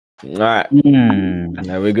All right,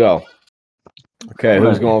 there we go. Okay,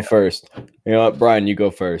 who's going first? You know what, Brian, you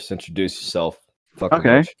go first. Introduce yourself. Fucking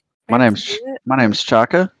Okay. bitch. My name's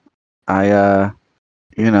Chaka. I'm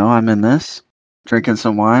in this, drinking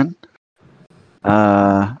some wine.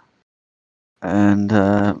 And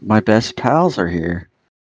my best pals are here.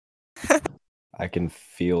 I can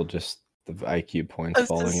feel just the IQ points That's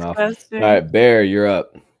falling off. disgusting. All right, Bear, you're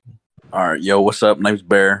up. All right, yo, what's up? Name's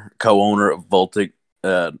Bear, co-owner of Voltic,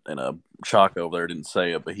 and Chalk over there didn't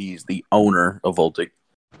say it, but he's the owner of Voltic.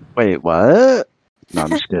 Wait, what? No, I'm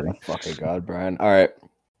just kidding. Fucking God, Brian. All right,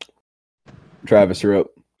 Travis, you're up.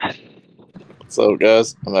 What's up,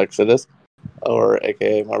 guys? I'm Exodus, or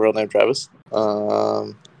aka my real name Travis.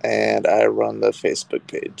 And I run the Facebook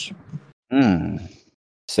page.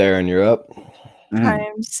 Saren, you're up. Hi,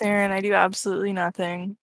 I'm Saren. I do absolutely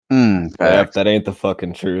nothing. If that ain't the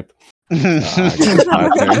fucking truth.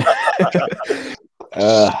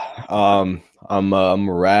 I'm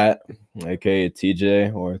a Rat, aka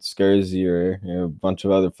TJ, or Scurzy, or a bunch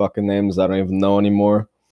of other fucking names I don't even know anymore.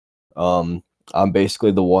 I'm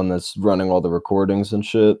basically the one that's running all the recordings and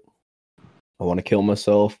shit. I want to kill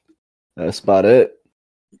myself. That's about it.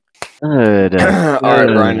 Good. All right,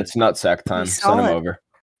 Brian, it's nutsack time. Send him over.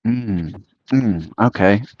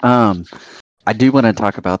 Okay. I do want to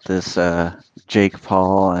talk about this Jake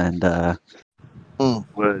Paul and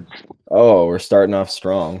Woods. Oh, we're starting off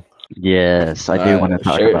strong. Yes, I do want to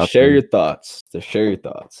talk about share them. your thoughts. Share your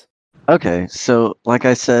thoughts. Okay, so like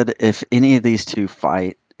I said, if any of these two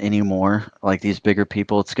fight anymore, like these bigger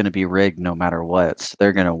people, it's going to be rigged no matter what. So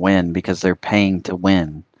they're going to win because they're paying to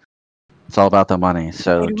win. It's all about the money.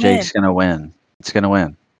 So Jake's going to win. It's going to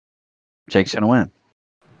win. Jake's going to win.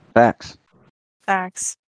 Facts.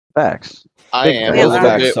 I am a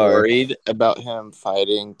little bit worried about him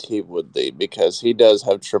fighting T. Woodley because he does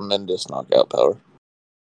have tremendous knockout power.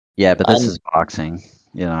 Yeah, but this is boxing,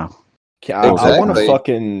 you know. I want a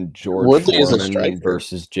fucking George Woodley Foreman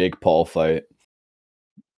versus Jake Paul fight.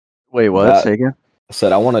 Wait, what? Say again? I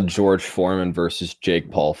said I want a George Foreman versus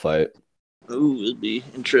Jake Paul fight. Ooh, it'd be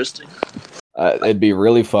interesting. It'd be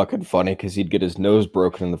really fucking funny because he'd get his nose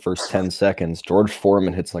broken in the first 10 seconds. George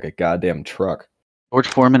Foreman hits like a goddamn truck. George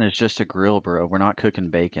Foreman is just a grill, bro. We're not cooking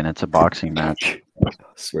bacon. It's a boxing match. I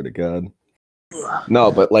swear to God.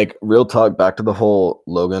 No, but like real talk, back to the whole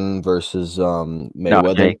Logan versus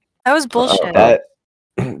Mayweather. That was bullshit.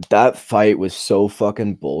 That fight was so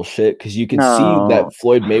fucking bullshit because you can see that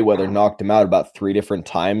Floyd Mayweather knocked him out about 3 different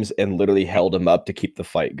times and literally held him up to keep the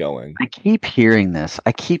fight going. I keep hearing this,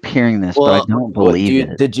 but I don't believe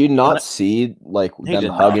it. Did you not see like them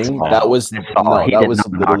hugging? That was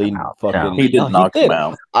literally fucking. He did knock him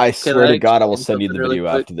out. I swear to God, I will send you the video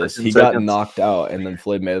after this. He got knocked out, and then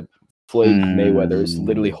Floyd Mayweather is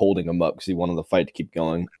literally holding him up because he wanted the fight to keep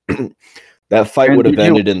going. That fight would have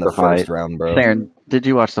ended in the first round, bro. Darren, did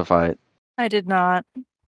you watch the fight? I did not.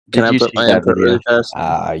 Can I put my input really fast?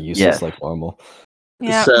 Useless like normal.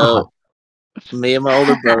 Yeah. So, me and my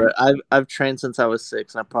older brother, I've trained since I was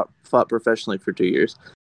 6, and I fought professionally for 2 years.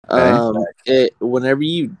 Whenever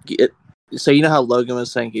you get, so you know how Logan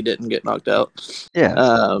was saying he didn't get knocked out.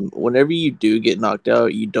 Yeah. Whenever you do get knocked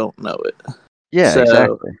out, you don't know it. Yeah,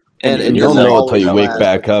 exactly. And you don't know until you wake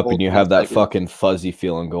back up and you have that fucking fuzzy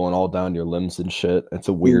feeling going all down your limbs and shit. It's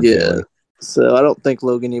a weird feeling. So I don't think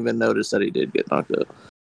Logan even noticed that he did get knocked out.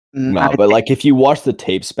 No, but like if you watch the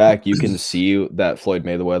tapes back, you can see that Floyd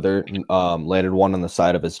Mayweather landed one on the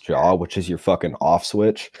side of his jaw, which is your fucking off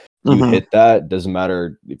switch. You hit that, doesn't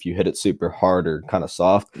matter if you hit it super hard or kind of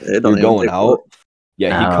soft, you're going out.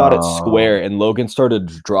 Yeah, he caught it square, and Logan started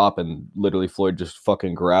to drop, and literally Floyd just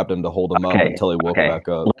fucking grabbed him to hold him up until he woke back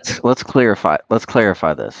up. Let's clarify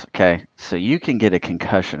this, okay? So you can get a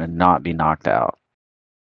concussion and not be knocked out.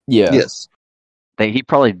 Yeah. Yes. He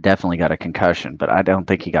probably definitely got a concussion, but I don't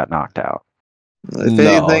think he got knocked out. No,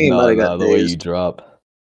 the way you drop.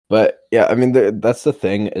 But yeah, I mean, that's the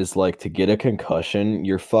thing is like to get a concussion,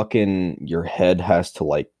 your head has to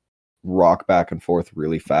like rock back and forth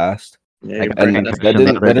really fast. Yeah, that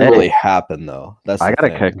didn't really happen though. I got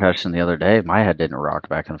a concussion the other day. My head didn't rock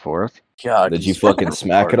back and forth. God, did you fucking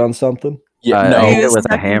smack it on something? Yeah, I hit it with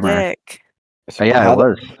a hammer. So yeah, it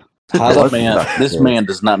was. This man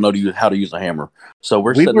does not know how to use a hammer. So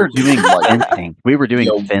we were doing fencing. We were doing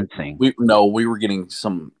fencing. We were getting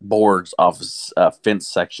some boards off fence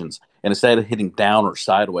sections, and instead of hitting down or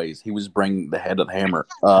sideways, he was bringing the head of the hammer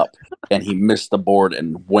up, and he missed the board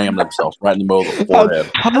and whammed himself right in the middle of the forehead.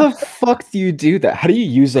 How the fuck do you do that? How do you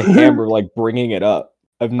use a hammer like bringing it up?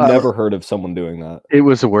 I've never heard of someone doing that. It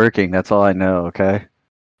was working. That's all I know. Okay,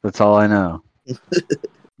 that's all I know.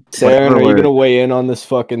 Saren, are you we're- gonna weigh in on this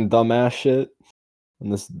fucking dumbass shit? On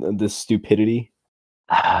this stupidity?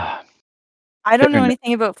 I don't know Fair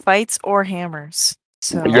anything about fights or hammers.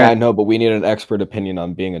 So Yeah, I know, but we need an expert opinion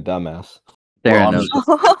on being a dumbass. Darren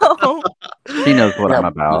Well, knows. She knows what I'm Yeah,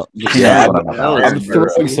 about. yeah, She Yeah, knows what I'm about. I'm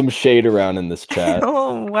throwing some shade around in this chat.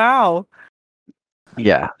 Oh wow.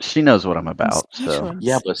 Yeah, she knows what I'm I'm about. So speechless.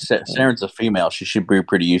 yeah, but Saren's a female. She should be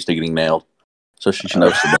pretty used to getting nailed, so she should know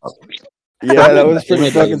what's about. Yeah, that was pretty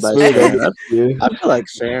Intimidated fucking by smooth. Saren. Yeah. I feel like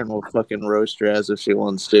Saren will fucking roast her ass if she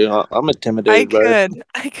wants to. I'm I intimidated by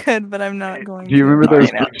her. could, but I'm not going do you to remember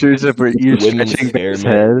those right now. pictures of where you Women's stretching hair, his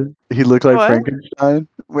man. head? He looked like What? Frankenstein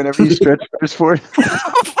whenever you stretched his forehead.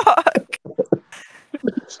 Oh, fuck. He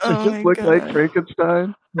Oh just my looked like God.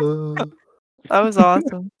 Frankenstein. That was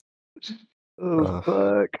awesome. Oh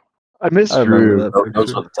fuck! I miss I remember Drew. that.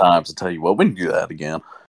 Those are the times. I tell you what, we can do that again.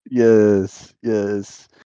 Yes, yes.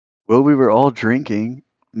 Well, we were all drinking.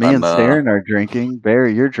 Me and Saren are drinking.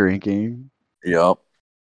 Barry, you're drinking. Yep.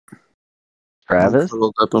 Travis? I'm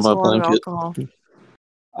curled up in It's a my lot of blanket. alcohol.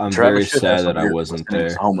 I'm Travis very should have sad some that I beer. wasn't Let's take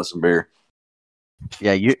there. home with some beer.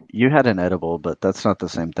 Yeah, you had an edible, but that's not the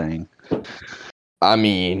same thing. I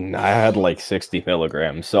mean, I had like 60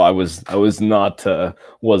 milligrams, so I wasn't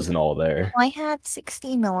all there. I had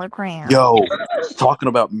 60 milligrams. Yo, talking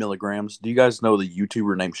about milligrams, do you guys know the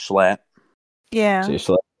YouTuber named Schlatt? Yeah.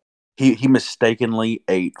 Seriously. He mistakenly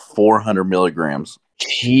ate 400 milligrams.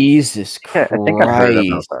 Jesus Yeah, Christ. I think I heard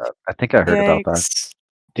about that. I think I heard about that. Yikes.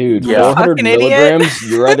 Dude, Yeah. 400 Fucking idiot. milligrams,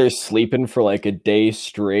 you're either sleeping for like a day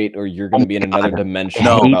straight or you're going to be in another God. dimension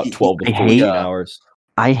No. for about 12 to I 14 hate- hours.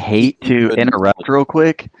 I hate He to couldn't- interrupt real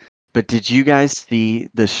quick, but did you guys see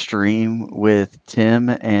the stream with Tim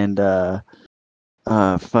and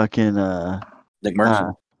fucking Nick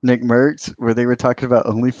Merckx? Nick Merckx where they were talking about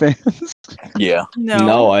OnlyFans? Yeah.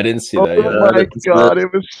 No, I didn't see that Oh yet. my god,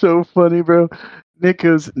 it was so funny, bro. Nick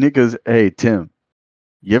goes, hey Tim,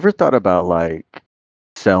 you ever thought about like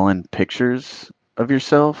selling pictures of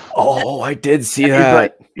yourself? Oh, I did see He's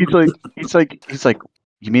that. He's like,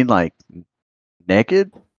 you mean like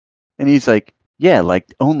naked? And he's like, yeah, like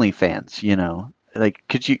OnlyFans, you know. Like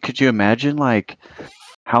could you imagine like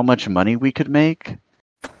how much money we could make?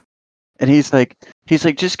 And he's like,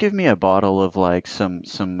 just give me a bottle of like some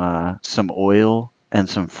oil and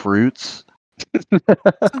some fruits.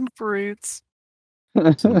 Some fruits.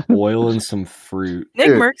 Some oil and some fruit. Nick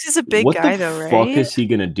Dude, Merckx is a big What guy, the though, fuck right? is he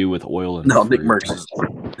going to do with oil and No, fruit? Nick Merckx is.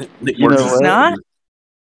 Nick You know Merckx is what? Not?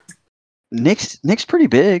 Nick's pretty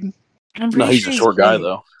big. I'm No, pretty he's sure a short guy big.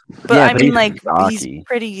 though. But Yeah, I but mean, he's like, he's stocky.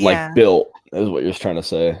 pretty, yeah. Like built, is what you're trying to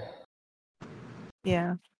say.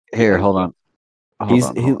 Yeah. Here, hold on. He's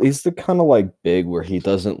Hold on. he's the kind of like big where he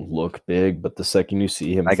doesn't look big, but the second you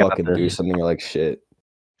see him I got fucking this. do something, you're like shit.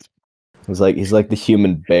 He's like the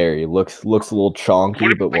human bear. He looks a little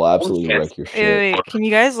chonky, but will absolutely wreck your Wait, shit. wait, can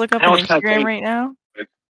you guys look up I know on it's kinda Instagram funny. right now?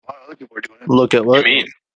 Look at what?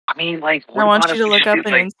 I mean, like, I want you to look up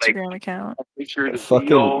an Instagram account.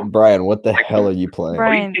 Fucking Brian, what the hell are you playing? What do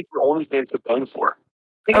Brian. you think your OnlyFans is done for?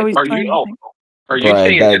 Oh, he's Are playing you? Oh, something. are you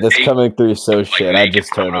Brian, saying that's they- coming through so like, shit. I make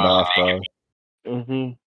just it turned it off, bro.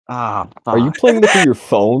 Ah, Are you fuck. playing this with your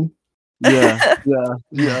phone? Yeah.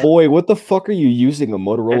 Boy, what the fuck are you using? A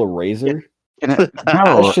Motorola Razr? Can I- That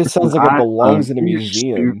no, shit sounds like it belongs in a you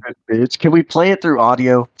museum. stupid bitch. Can we play it through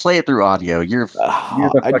audio? Play it through audio. You're the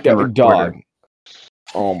I fucking got recorder. dog.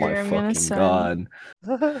 Oh my Here, I'm gonna fucking send-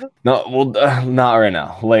 god. No, well, not right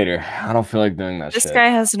now. Later. I don't feel like doing that This shit. guy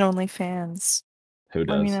has an OnlyFans. Who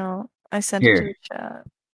Let me does? know. I sent it Here. to your chat.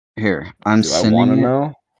 Here, I'm Do I want to sending it.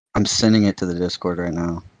 know? I'm sending it to the Discord right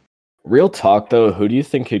now. Real talk though, who do you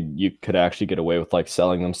think you could actually get away with like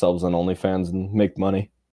selling themselves on OnlyFans and make money?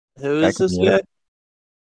 Who That is could this be guy? it.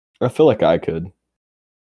 I feel like I could.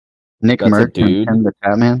 Nick That's a Merck, dude. and the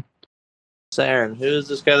Catman. Saren. Who is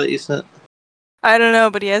this guy that you sent? I don't know,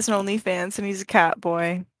 but he has an OnlyFans and he's a cat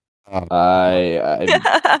boy. I'm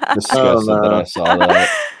disgusted no. that I saw that.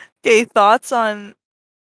 Okay, thoughts on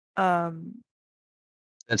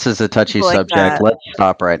This is a touchy People like subject. that. Let's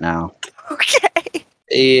stop right now. okay.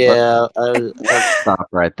 Yeah, Stop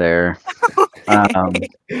right there.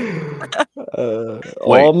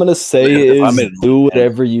 All I'm gonna say if I'm is in do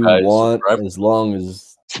whatever you guys, want right? as long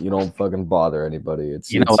as you don't fucking bother anybody.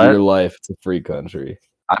 It's You know it's what? your life. It's a free country.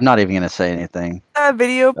 I'm not even gonna say anything. That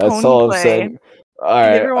video That's pony all I'm play. saying. All Have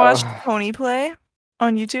right. you ever watched pony play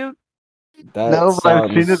on YouTube? That No, but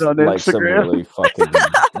I've seen sounds it on like some Instagram. really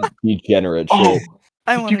fucking degenerate Oh. shit.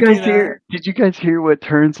 I Did want you to do guys hear? Did you guys hear what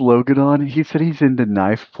turns Logan on? He said he's into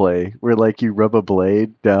knife play, where like you rub a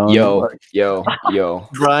blade down. Yo.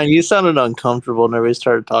 Brian, you sounded uncomfortable whenever you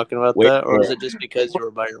started talking about Wait, that, or was it just because you were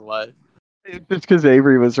by your wife? Just because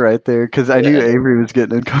Avery was right there, because I knew Yeah. Avery was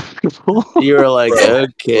getting uncomfortable. You were like, Bro,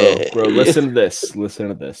 okay. Bro, listen to this. Listen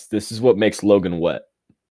to this. This is what makes Logan wet.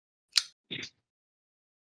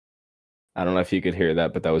 I don't know if you could hear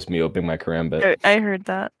that, but that was me opening my karambit. I heard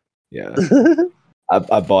that. Yeah.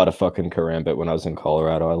 I bought a fucking karambit when I was in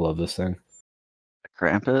Colorado. I love this thing.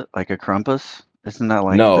 Crampet, like a crumpus? Isn't that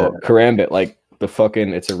like No, the... karambit, like the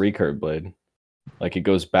fucking, it's a recurve blade. Like it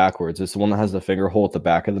goes backwards. It's the one that has the finger hole at the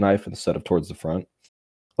back of the knife instead of towards the front.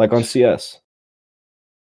 Like on CS.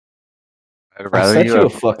 I'd I rather sent you you a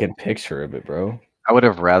have, fucking picture of it, bro. I would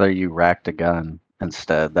have rather you racked a gun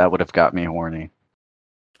instead. That would have got me horny.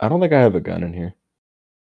 I don't think I have a gun in here.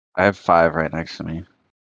 I have 5 right next to me.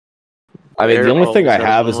 I mean, the Air only thing I always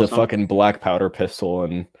have has is a one. fucking black powder pistol,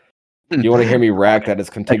 and you want to hear me rack that? It's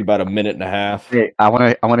gonna take about a minute and a half. Hey, I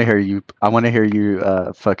want to hear you. I want to hear you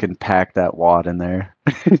fucking pack that wad in there.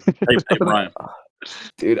 Hey, Brian.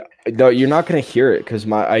 Dude, no, you're not gonna hear it because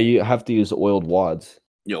I have to use oiled wads,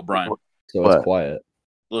 Yo, Brian. so What? it's quiet.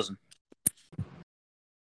 Listen,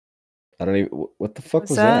 I don't even. What the fuck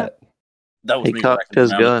What's was that? that? that was He me cocked racking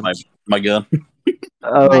his around with gun. my gun.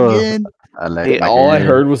 Oh, I like Hey, my all I gun.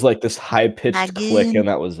 heard was like this high pitched My click, gun. and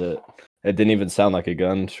that was it. It didn't even sound like a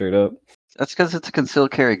gun, straight up. That's because it's a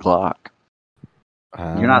concealed carry Glock.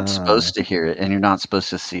 You're not supposed to hear it, and you're not supposed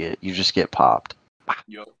to see it. You just get popped.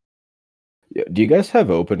 Yo. Yeah, do you guys have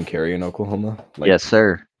open carry in Oklahoma? Like, Yes,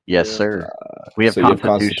 sir. Yes, Yeah. sir. We have so you have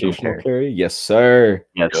constitutional constitutional carry. carry? Yes, sir.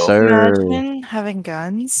 Yes, Yo. sir. Imagine having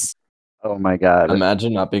guns. Oh my god.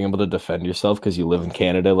 Imagine not being able to defend yourself because you live in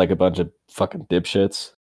Canada like a bunch of fucking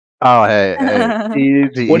dipshits. Oh hey,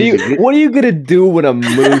 easy. What easy. are you gonna do when a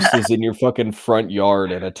moose is in your fucking front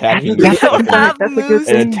yard and attacking your That's a fucking, good- that's a good moose.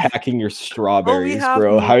 and thing. attacking your strawberries, have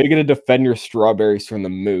bro? moose. How are you gonna defend your strawberries from the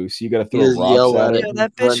moose? You gotta throw just rocks yell at at it. it. Yo,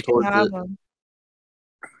 that Run bitch can towards have it. them.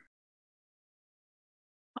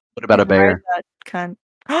 What about a bear? That cunt.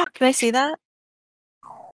 Can I see that?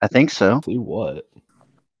 I think so. See what?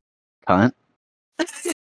 Cunt.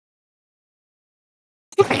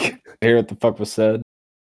 Hear what the fuck was said?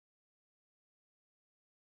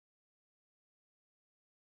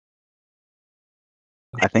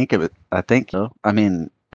 I think it was. I think so. I mean,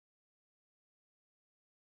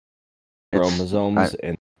 it's- Chromosomes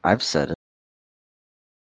and I've said it.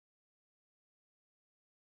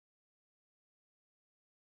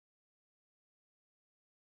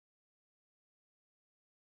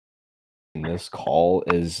 this call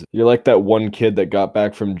is you're like that one kid that got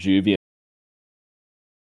back from juvie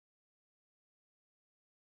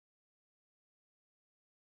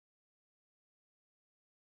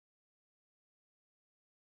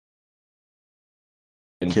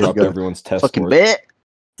and Kid dropped go, everyone's test Fucking scores. bet.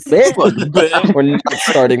 Bet. We're not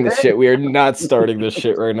starting this shit. We are not starting this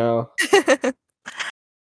shit right now.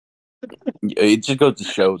 It just goes to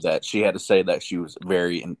show that she had to say that she was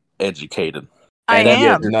very educated. I And that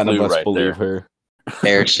am. made None of clue us right believe there. her.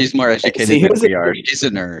 Eric, she's more educated See, than here's we the are. thing. She's a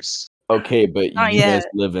nurse. Okay, but Not you guys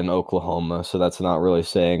yet. live in Oklahoma, so that's not really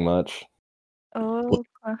saying much. Oh,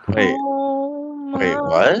 Wait,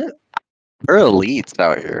 what? We're elites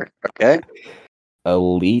out here, okay?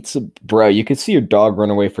 Elites, bro. You could see your dog run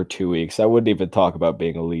away for 2 weeks. I wouldn't even talk about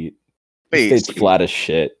being elite. The Wait, state's flat as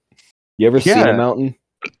shit. You ever seen Yeah. a mountain?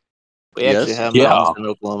 We Yes. actually have Yeah. mountains in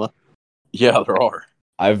Oklahoma. Yeah, there are.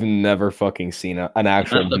 I've never fucking seen an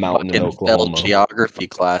actual None of the mountain in fucking failed Oklahoma. geography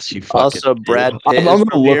class, you fucking Also, Brad I'm Pitt. gonna is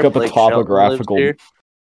from look here. up a Blake Shelton lives topographical. here.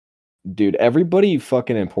 Dude, everybody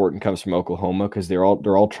fucking important comes from Oklahoma because they're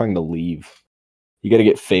all trying to leave. You got to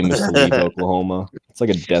get famous to leave Oklahoma. It's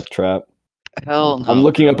like a death trap. Hell no. I'm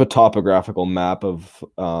looking up a topographical map of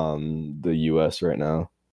the U.S. right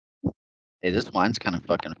now. Hey, this wine's kind of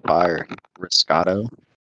fucking fire. Riscato.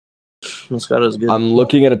 Moscato's good. I'm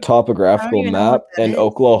looking at a I topographical don't even know map, what that and is.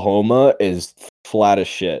 Oklahoma is flat as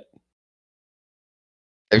shit.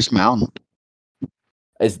 There's mountain.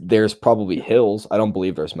 There's probably hills. I don't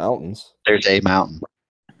believe there's mountains. There's a mountain.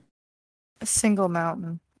 A single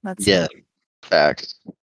mountain. That's Yeah. it. Facts.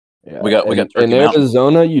 Yeah. We got in Turkey Mountain.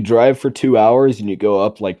 Arizona. You drive for 2 hours and you go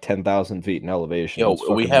up like 10,000 feet in elevation. Yo, It's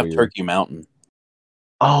we fucking have weird. Turkey Mountain.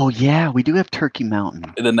 Oh yeah, we do have Turkey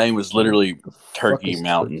Mountain. The name is literally The fuck Turkey is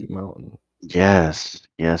Mountain. Turkey Mountain. Yes,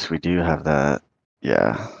 yes, we do have that.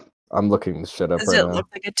 Yeah. I'm looking this shit up Does right it now. look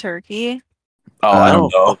like a turkey? Oh, I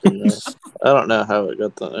don't know. fucking know. I don't know how it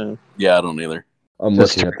got that name. Yeah, I don't either. I'm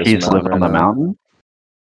Does looking at this turkeys live mountain on right the now. mountain?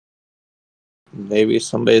 Maybe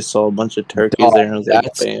somebody saw a bunch of turkeys Dog, there and was like,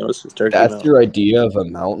 that's- "Bam, this is turkey." That's Mountain." your idea of a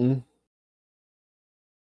mountain?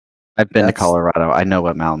 I've been to That's- Colorado. I know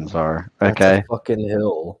what mountains are. That's Okay. a fucking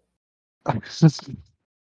hill.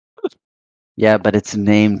 Yeah, but it's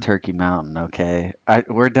named Turkey Mountain. Okay.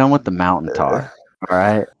 We're done with the mountain talk. All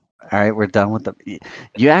right. All right. We're done with the.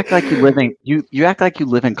 You act like you live in you act like you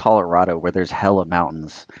live in Colorado where there's hella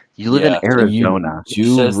mountains. You live Yeah, in Arizona. You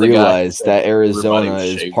do Says the guy who realize said that everybody Arizona was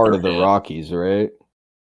is shaving part their of the head. Rockies, right?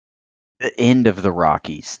 The end of the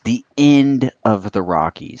Rockies. The end of the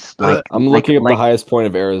Rockies. Like I'm looking up like the highest point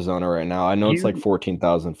of Arizona right now. I know it's like You-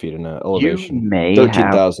 14,000 feet in you elevation. may have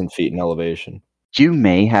 13,000 feet in elevation. you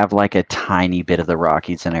may have like a tiny bit of the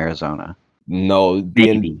Rockies in Arizona. No,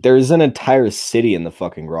 Maybe. there's an entire city in the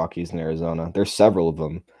fucking Rockies in Arizona. There's several of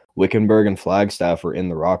them. Wickenburg and Flagstaff are in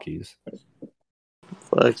the Rockies.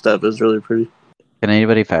 Flagstaff is really pretty. Can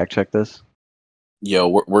anybody fact check this? Yo,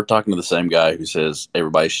 we're talking to the same guy who says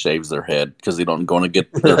everybody shaves their head because they don't going to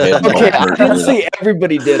get their head. Okay, I didn't say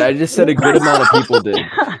everybody did. I just said a good amount of people did.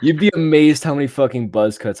 You'd be amazed how many fucking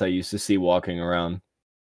buzz cuts I used to see walking around.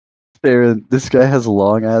 Aaron, this guy has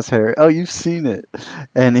long ass hair. Oh, you've seen it.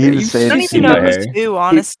 And he Yeah, was you've I saying don't seen even know my who's hair. who,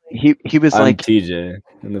 honestly. he was I'm like TJ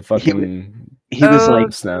in the fucking he was Oh,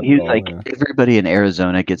 like snap. he was call, like yeah. everybody in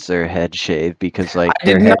Arizona gets their head shaved because like I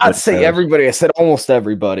their did head not was say gross. everybody. I said almost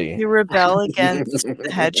everybody. You rebel against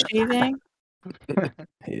head shaving?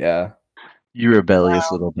 Yeah, You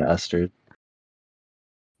rebellious little bastard.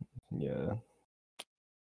 yeah.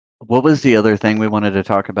 What was the other thing we wanted to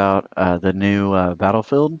talk about? The new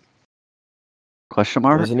Battlefield? Question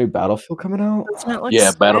mark? There's a new Battlefield coming out. Doesn't it look Yeah,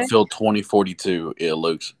 sick? Battlefield 2042. It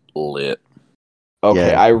looks lit.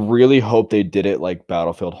 Okay, Yeah. I really hope they did it like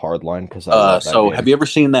Battlefield Hardline because I love that So game. have you ever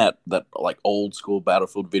seen that like old school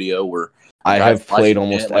Battlefield video where I guy have flies played the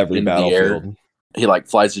almost jet, like, every into the air? Battlefield. he like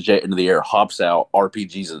flies the jet into the air, hops out,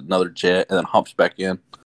 RPGs another jet, and then hops back in?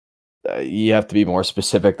 You have to be more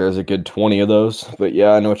specific. There's a good 20 of those, but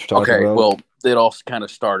yeah, I know what you're talking Okay, about. well, it all kind of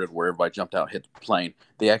started where everybody jumped out, hit the plane.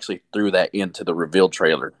 They actually threw that into the reveal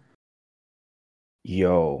trailer.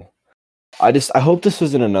 Yo, I hope this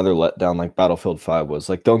isn't another letdown like Battlefield 5 was.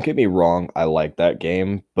 Like, don't get me wrong, I like that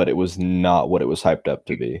game, but it was not what it was hyped up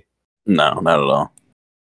to be. No, not at all.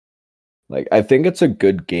 Like, I think it's a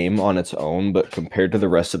good game on its own, but compared to the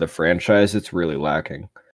rest of the franchise, it's really lacking.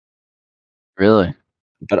 Really?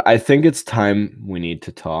 But I think it's time we need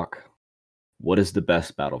to talk. What is the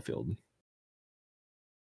best Battlefield?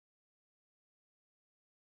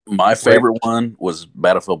 My favorite one was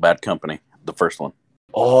Battlefield Bad Company, the first one.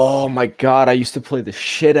 Oh my god, I used to play the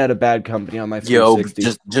shit out of Bad Company on my Yo,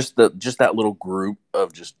 360. just that little group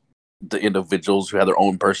of just the individuals who had their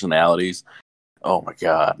own personalities. Oh my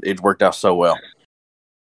god, it worked out so well.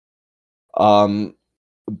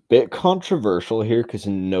 A bit controversial here because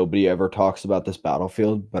nobody ever talks about this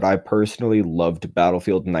Battlefield, but I personally loved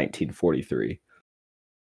Battlefield 1943.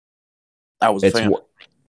 I was a fan.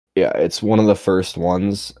 Yeah, it's one of the first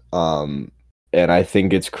ones, and I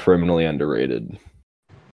think it's criminally underrated.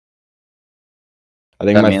 I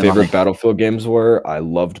think I my mean, favorite like- Battlefield games were I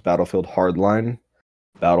loved Battlefield Hardline,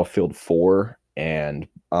 Battlefield 4, and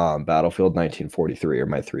Battlefield 1943 are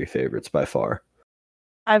my three favorites by far.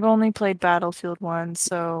 I've only played Battlefield 1,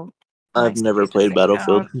 so I've never played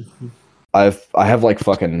Battlefield. I have like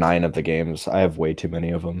fucking 9 of the games. I have way too many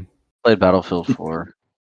of them. Played Battlefield 4.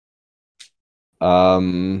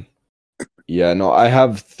 Yeah, no, I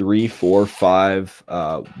have 3, 4, 5,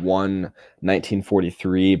 1,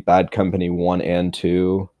 1943, Bad Company 1 and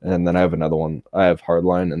 2, and then I have another one. I have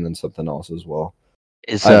Hardline and then something else as well.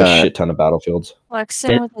 Is I have a shit ton of Battlefields.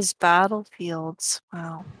 Flexing with his battlefields.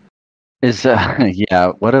 Wow. is yeah,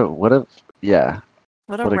 what a yeah.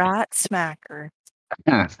 What a What a- rat smacker.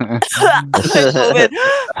 Damn, son.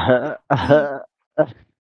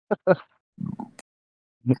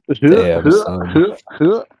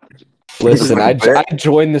 Listen, I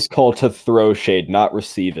joined this call to throw shade, not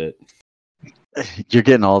receive it. You're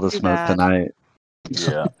getting all the Too smoke bad. tonight.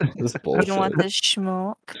 Yeah, This You bullshit. don't want the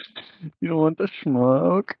smoke? You don't want the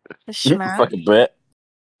smoke. The smack? fucking bet.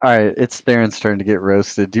 All right, it's Theron's turn to get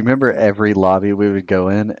roasted. Do you remember every lobby we would go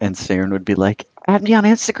in and Theron would be like, "Add me on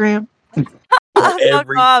Instagram." Fuck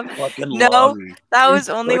off. fucking No, lobby. That was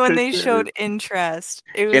only when fucking they serious. showed interest.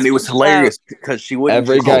 And it was just hilarious because she wouldn't.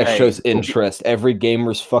 Every just guy say- shows interest. Every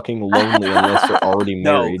gamer's fucking lonely unless they're already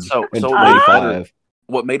No, married so- and so 25.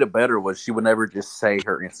 What made it better was she would never just say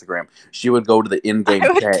her Instagram. She would go to the in-game I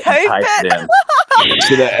would chat and type type it in.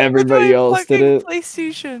 So that everybody My else did fucking it.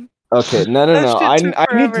 PlayStation. Okay, no. That I shit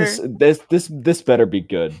took need to. forever. This better be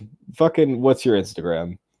good. Fucking, what's your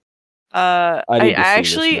Instagram? I need to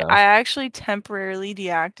see this now. actually temporarily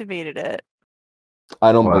deactivated it.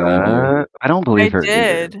 I don't believe you. What? I don't believe I her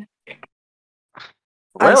either. did.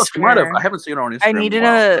 Well, she might have. swear. I haven't seen her on Instagram. I in a needed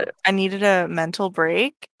while. I needed a mental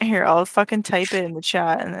break. Here, I'll fucking type it in the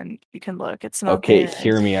chat and then you can look. It's not Okay, there.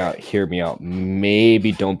 hear me out. Hear me out.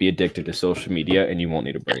 Maybe don't be addicted to social media, and you won't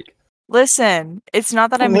need a break. Listen, it's not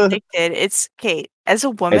that I'm addicted. It's Kate. As a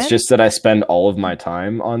woman, It's just that I spend all of my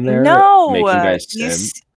time on there no, making guys you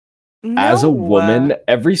sim. no. As a woman,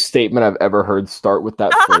 every statement I've ever heard start with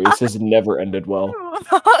that phrase has never ended well.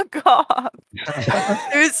 Fuck off.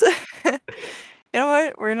 There's, you know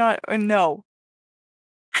what? We're not. No.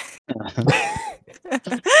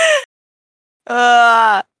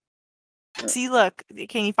 See, look.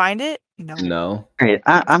 Can you find it? No. No, Great.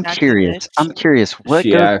 I'm Back to curious. bitch. I'm curious. What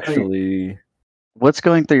she goes actually. what's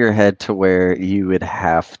going through your head to where you would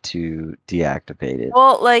have to deactivate it?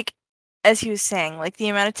 Well, like as he was saying, like the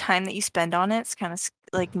amount of time that you spend on it's kind of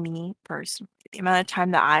like me personally. The amount of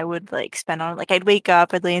time that I would like spend on it, like I'd wake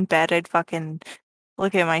up, I'd lay in bed, I'd fucking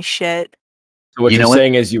look at my shit. So what You you're know what?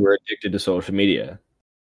 saying is you were addicted to social media.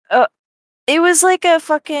 It was like a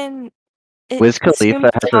fucking. It Wiz consumed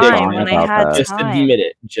Khalifa has a time song when I about had that. Just time. admit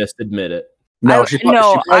it. Just admit it. No, I- she no,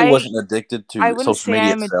 probably I- wasn't addicted to I wouldn't social say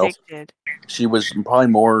media I'm itself. addicted. She was probably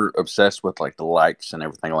more obsessed with like the likes and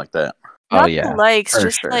everything like that. Not Oh the yeah, likes, for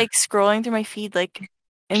just sure. like scrolling through my feed. Like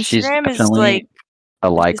She's Instagram is definitely like a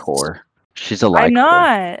like just- whore. She's a like I'm whore.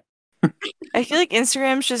 not. I feel like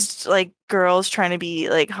Instagram's just like girls trying to be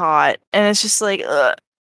like hot, and it's just like, ugh,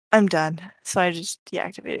 I'm done. So I just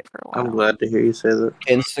deactivate it for a while. I'm glad to hear you say that.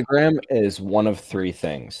 Instagram is one of three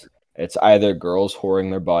things. It's either girls whoring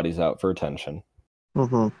their bodies out for attention,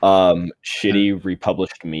 Mm-hmm. shitty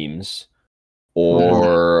republished memes,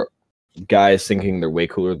 or guys thinking they're way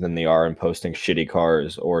cooler than they are and posting shitty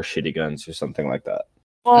cars or shitty guns or something like that.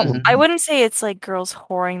 Well, Mhm. I wouldn't say it's like girls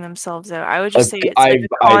whoring themselves out. I would just say Okay, it's like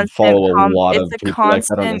a I constant. follow a lot It's of a people like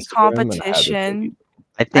that on constant Instagram and I had to competition.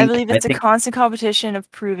 I I think believe it's a constant competition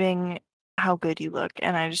of proving how good you look,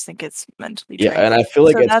 and I just think it's mentally Yeah, draining. and I feel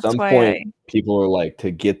like So at that's some why point people are like,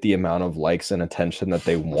 to get the amount of likes and attention that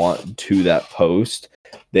they want to that post,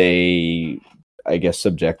 they, I guess,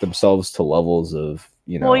 subject themselves to levels of,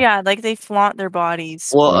 you know. Well, yeah, like they flaunt their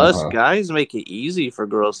bodies. Well, us Uh-huh. guys make it easy for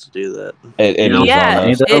girls to do that. It You know is Yeah, on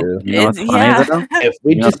us, what's funny, too. You know what's funny, yeah. though? If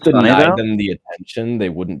we You know just what's funny, denied though? them the attention, they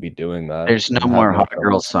wouldn't be doing that. There's no and more have hot no girl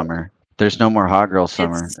problem. summer. There's no more hot girl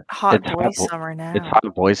summer. It's hot It's boy hot bo- summer now. It's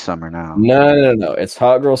hot boy summer now. No. It's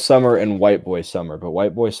hot girl summer and white boy summer, but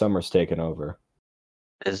white boy summer's taken over.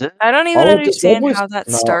 Is it? I don't even All of this understand white boys- how that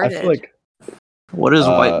no, started. I feel like What is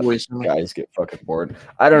white boys? guys get fucking bored.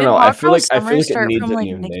 I don't Did know. I Hot feel Girl like Summer it start needs from a like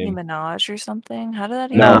new Nicki name. Minaj or something? How did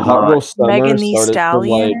that even? No, No, hot girl summer Megan Thee started from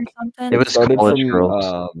Stallion like or something. It was started college from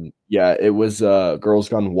girls. yeah, it was Girls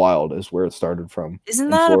Gone Wild is where it started from. Isn't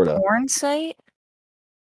in that Florida. a porn site?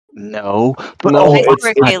 No, but No, oh, it's- my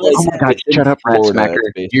okay, God, oh listen. my God! It's in Shut up, Rat Florida, Smacker.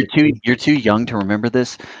 it's You're too young to remember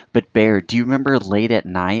this. But Bear, do you remember late at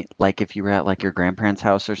night, like if you were at like your grandparents'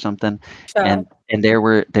 house or something, Shut up. and there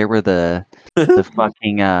were the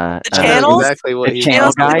fucking The I know channels? exactly what the he's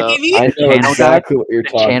channel talking guide, about. TV? I know channel exactly what you're the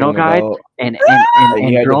talking channel guide, about. and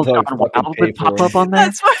you had to, Girls like, Gone fucking Wild pay would pop for up on there.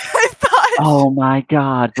 That's what I thought. Oh my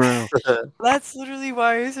God, bro, That's literally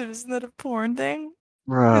why I said, isn't that a porn thing?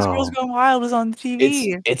 Because bro. Girls Gone Wild was on the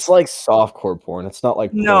TV. It's like softcore porn. It's not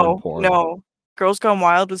like porn. No. Girls Gone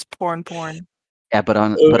Wild was porn. Yeah, but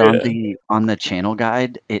on Oh, on the channel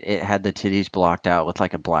guide, it had the titties blocked out with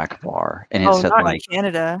like a black bar, and it Oh, said not like, in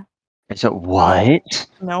Canada. it said what?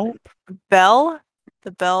 Nope. Bell?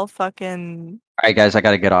 The Bell fucking... All right, guys, I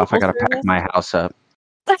gotta get off. I gotta Full pack service? my house up.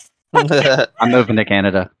 I'll I'm moving to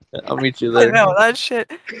Canada. meet you I there. know, that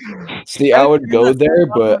shit. See, I I was would doing go that there,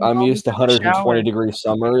 stuff but on I'm all used to the time in the 120 shower. degree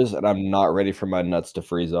summers, and I'm not ready for my nuts to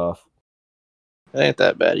freeze off. It ain't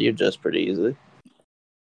that bad. You adjust pretty easily.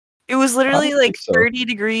 It was literally don't like think so. 30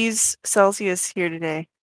 degrees Celsius here today.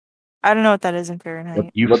 I don't know what that is in Fahrenheit.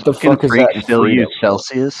 You What the fucking fuck is freak that in still use freedom?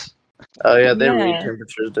 Celsius? Oh yeah, they read Yeah.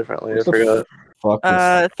 temperatures differently. What I the forgot.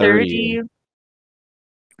 fuck is 30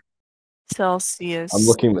 Celsius. I'm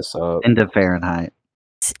looking this up. Into Fahrenheit.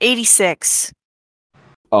 It's 86.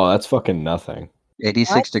 Oh, that's fucking nothing.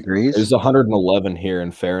 86 degrees? There's 111 here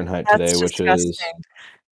in Fahrenheit That's today, which disgusting. is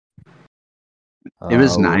It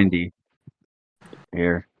was uh, 90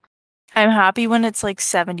 here. I'm happy when it's like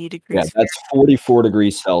 70 Yeah, degrees. that's 44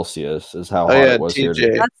 degrees Celsius is how Oh hot yeah, it was here.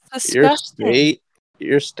 TJ, That's your disgusting.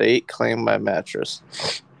 state claimed my mattress.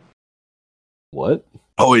 What?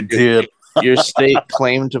 Oh, it did. Your state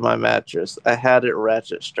claimed my mattress. I had it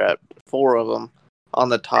ratchet strapped, 4 of them, on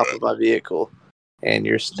the top of my vehicle. and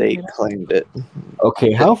your state claimed it.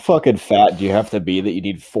 Okay, how fucking fat do you have to be that you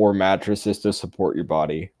need 4 mattresses to support your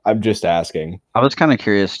body? I'm just asking. I was kind of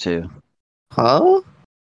curious too. Huh?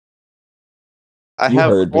 I You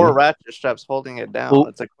have heard 4 me. ratchet straps holding it down. Oh.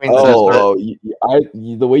 It's a queen size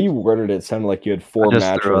bed. The way you worded it sounded like you had 4 I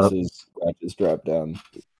just threw up. mattresses strapped down.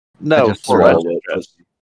 No, just 4 threw up. ratchet straps.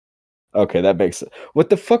 Okay, that makes sense. What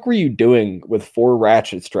the fuck were you doing with 4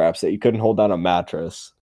 ratchet straps that you couldn't hold down a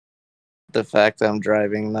mattress? The fact that I'm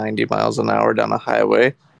driving 90 miles an hour down a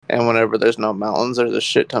highway, and whenever there's no mountains, there's a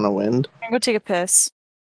shit ton of wind. I'm gonna go take a piss.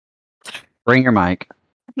 Bring your mic.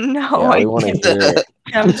 No, Yeah, I we want to can't. hear.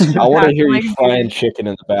 I'm just I want to back hear on you my frying computer. chicken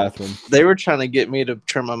in the bathroom. They were trying to get me to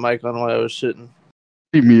turn my mic on while I was shitting.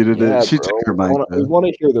 She muted Yeah, it. She bro. took her We mic. want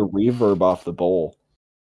to hear the reverb off the bowl.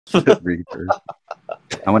 Reaper.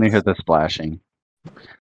 I want to hear the splashing.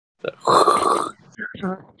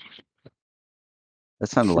 That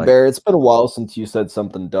sounded like Bear, it's been a while since you said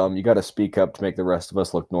something dumb. You got to speak up to make the rest of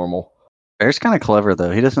us look normal. Bear's kind of clever though.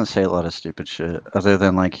 He doesn't say a lot of stupid shit, other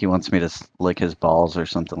than like he wants me to lick his balls or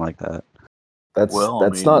something like that. That's Well, I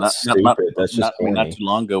that's mean, not not- stupid. not- that's just not corny. too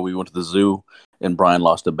long ago, we went to the zoo, and Brian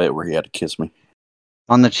lost a bet where he had to kiss me.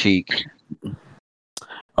 On the cheek.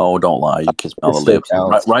 Oh, don't lie! You kissed me on It the still lips,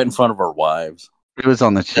 counts. right in front of our wives. It was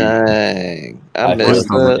on the cheek. Dang. I I missed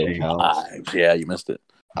feel like it. it counts. Wives, yeah, you missed it.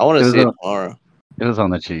 I want It to was see it on- tomorrow. It was on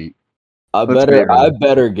the cheek. I Let's be real.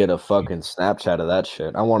 better get a fucking Snapchat of that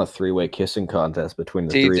shit. I want a 3-way kissing contest between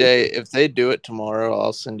the three. TJ, if they do it tomorrow,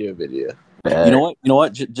 I'll send you a video. Bet. You know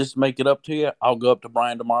what? Just make it up to you. I'll go up to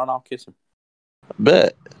Brian tomorrow and I'll kiss him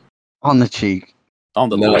Bet. On the cheek. on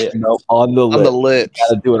the No, lip. no, on the On lips. the lips.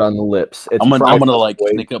 Gotta do it on the lips. It's I'm gonna Pride like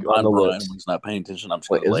Month, sneak up on on the Brian lips. when he's not paying attention. I'm just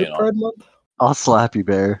Wait, gonna is lay it it on. Pride Month? I'll slap you,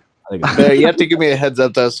 Bear. I think it's Bear, you have to give me a heads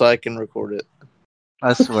up though so I can record it.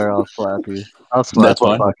 I swear I'll slap you. I'll slap That's the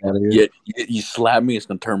fine. fuck out of you. You slap me, it's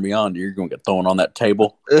gonna turn me on. You're gonna get thrown on that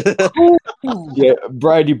table. Yeah,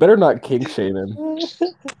 Brian, you better not kink shame him.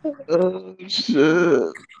 Oh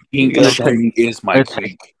shit. King Okay. is my It's-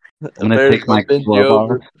 king. I'm gonna Bear's take my bend you glove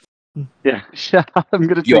over. off. Yeah. I'm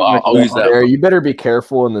gonna take Yo, my I'll glove use off. that. Bear, you better be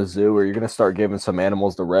careful in the zoo, or you're gonna start giving some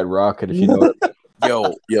animals the red rock. And if you know,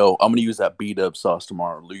 Yo, I'm gonna use that beat up sauce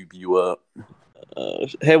tomorrow. Lube you up.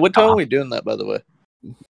 Hey, what time are we doing that, by the way?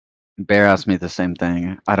 Bear asked me the same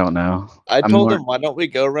thing. I don't know. I I'm told more- him, why don't we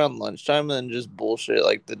go around lunchtime and just bullshit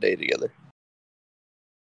like the day together?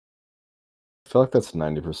 I feel like that's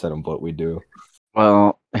 90% of what we do.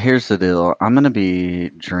 Well, here's the deal. I'm gonna be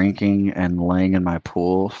drinking and laying in my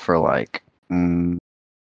pool for like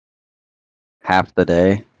half the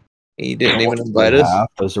day. He didn't even invite us. Half,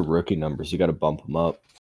 those are rookie numbers. You got to bump them up.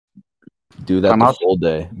 Do that I'm the also- full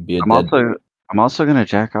day. Be a I'm also gonna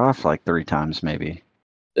jack off like 3 times maybe.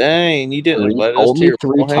 Dang, you didn't invite us to only your 3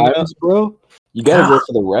 pool hangout? times, bro. You got to go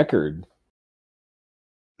for the record.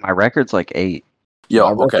 My record's like 8. Yo,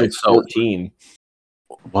 My okay, record's so 14.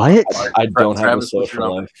 What? I don't have a Travis, what's your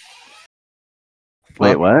social number? life.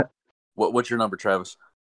 Wait, what? what's your number, Travis?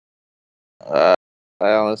 I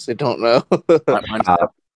honestly don't know. Mine's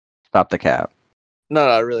Stop the cap. No,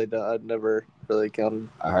 I really don't. I've never really counted.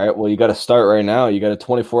 All right, well, you got to start right now. You got a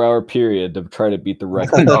 24-hour period to try to beat the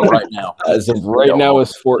record. right now. As of right now,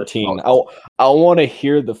 is 14. I want to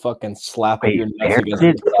hear the fucking slap of Wait, your nuts Bear against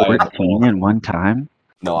did the side. 14 in one time?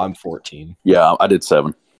 No, I'm 14. Yeah, I did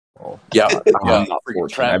 7. Oh. Yeah, I'm not freaking 14.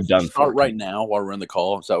 Travis, I've done start 14. right now while we're in the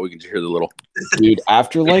call so we can hear the little. Dude,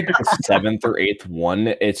 after like the 7th or 8th one,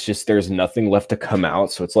 it's just there's nothing left to come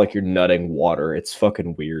out, so it's like you're nutting water. It's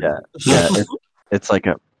fucking weird. Yeah, it's like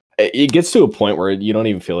a It gets to a point where you don't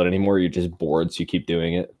even feel it anymore. You're just bored, so you keep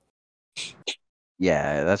doing it.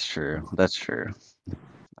 yeah. That's true. That's true.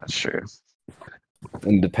 That's true.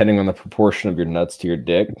 And depending on the proportion of your nuts to your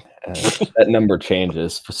dick, that number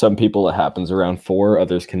changes. For some people, it happens around 4.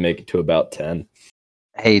 Others can make it to about 10.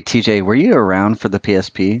 Hey TJ, were you around for the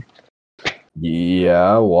PSP?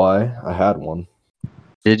 Yeah, why? I had one.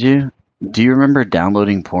 Did you? Do you remember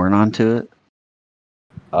downloading porn onto it?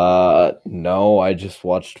 No, I just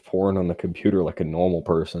watched porn on the computer like a normal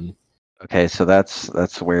person. Okay, so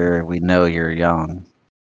that's where we know you're young.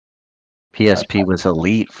 PSP was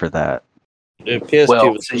elite for that. Dude, PSP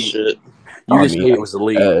Well, was the see- shit. You I just mean, say it was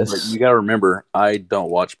elite, yes. but you gotta remember, I don't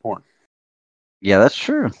watch porn. Yeah, that's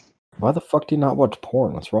true. Why the fuck do you not watch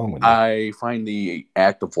porn? What's wrong with you? I find the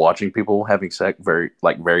act of watching people having sex very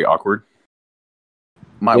awkward.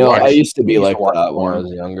 My You know, wife I used to be used like watch that when I porn,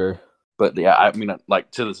 was younger. but yeah, I mean, like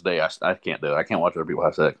to this day, I can't do it. I can't watch other people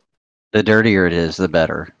have sex. The dirtier it is, the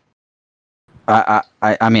better.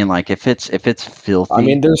 I mean, like if it's filthy. I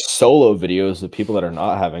mean, there's solo videos of people that are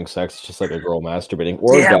not having sex. It's just like a girl masturbating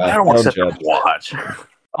or a Yeah, but I guy. don't want to Don't sit there judge. and watch.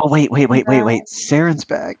 Oh wait. Saren's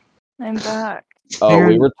back. I'm back. Oh,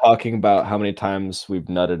 we Saren- were talking about how many times we've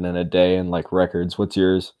nutted in a day and like records. What's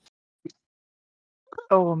yours?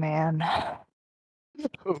 Oh man.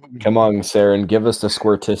 Come on, Saren, give us the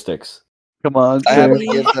squirtistics. Come on, I had to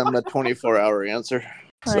Saren. give them a 24-hour answer.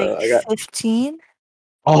 So Like I got 15?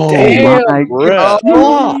 Oh Damn, my bruh.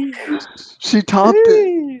 god! She topped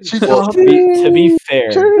it. She Well, topped to it. be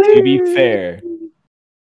fair,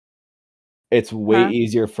 it's way Huh?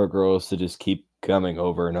 easier for girls to just keep coming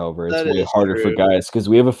over and over. It's That way is harder for true. guys because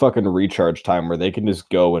we have a fucking recharge time where they can just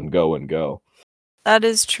go and go and go. That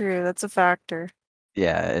is true. That's a factor.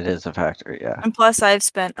 Yeah, it is a factor. Yeah. And plus, I've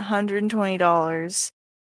spent $120.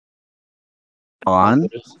 On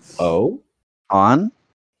Oh,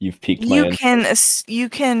 you've piqued my You interest.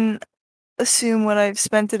 can assume what I've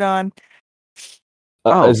spent it on.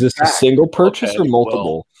 Oh, Is this a single purchase Okay, or well,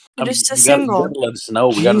 multiple? Just a you single. gotta let us know.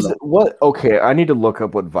 We gotta Jeez, know. what? Okay, I need to look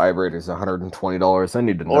up what vibrator's $120. I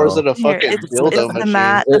need to know. Or is it a Here, fucking it's dildo the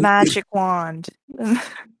machine? the magic wand.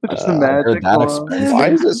 It's the magic that wand. expensive? Why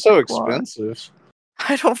is it so Wand. expensive?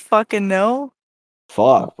 I don't fucking know.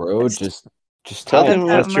 Fuck, bro. It's- Just Tell tie them it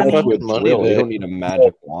what to your a fucking money drill. You back. don't need a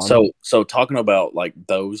magic wand. So talking about like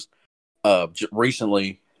those,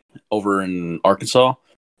 recently over in Arkansas,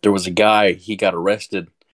 there was a guy. He got arrested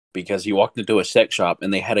because he walked into a sex shop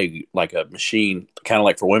and they had a machine kind of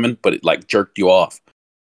like for women, but it like jerked you off.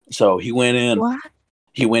 So he went in. What?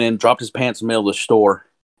 He went in, dropped his pants in the middle of the store,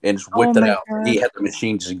 and just whipped it my out. God. He had the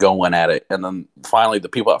machine just going at it, and then finally the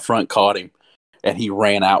people out front caught him, and he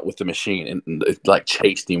ran out with the machine and it like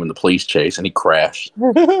chased him in the police chase, and he crashed.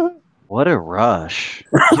 What a rush!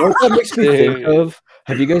 You know what that makes me think Dude. of?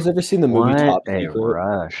 Have you guys ever seen the movie What Top a Secret?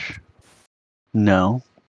 rush! No.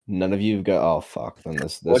 None of you have got. Oh fuck! Then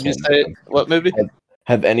this What'd you one say? then. What movie?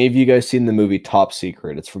 Have any of you guys seen the movie Top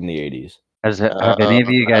Secret? It's from the 80s. Have any of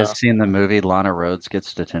you guys no. seen the movie Lana Rhodes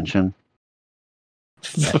Gets Detention?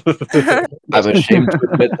 I'm ashamed to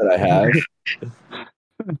admit that I have.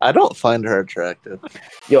 I don't find her attractive.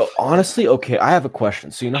 Yo, honestly, okay, I have a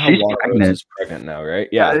question. So you know how She's Lana Rhodes pregnant. is pregnant now, right?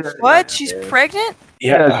 Yeah. What? She's pregnant?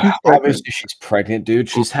 Yeah, she's Obviously she's pregnant, dude.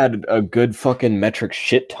 She's had a good fucking metric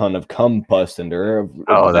shit ton of cum bust into her.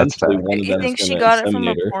 Oh, that's Eventually bad. one of You them think is she gonna got it from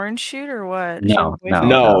a inseminate her. porn shoot or what? No, She had a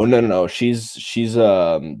no. boyfriend? No. She's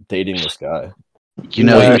dating this guy. You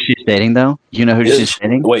know Wait. who she's dating though? You know who she's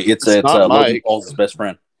dating? Wait, it's It's not Logan Mike. Paul's best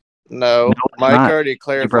friend. No, No, it's Mike not. already broke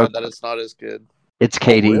clarified that it's not as good. It's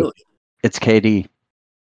KD. Oh, really? It's KD.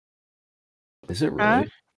 Is it Huh?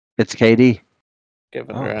 really? It's KD.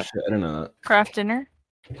 Given Oh her. shit, I don't know that. Craft dinner?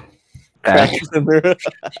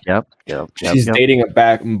 Yep. She's dating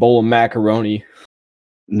a bowl of macaroni.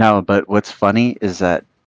 No, but what's funny is that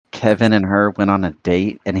Kevin and her went on a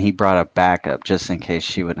date, and he brought a backup just in case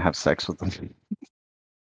she wouldn't have sex with him.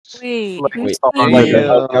 Wait, Like, who's on Like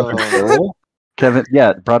the, a girl? Kevin,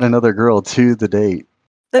 yeah, brought another girl to the date.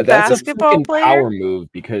 the That's basketball a fucking player? power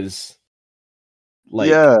move because, like,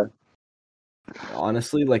 yeah,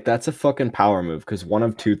 honestly, like that's a fucking power move because one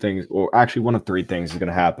of two things, or actually one of three things, is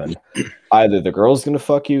gonna happen. Either the girl's gonna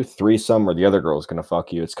fuck you, threesome, or the other girl's gonna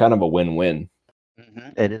fuck you. It's kind of a win-win.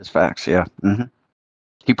 it is facts. Yeah,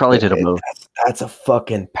 he probably did a move. That's a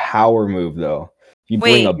fucking power move, though. You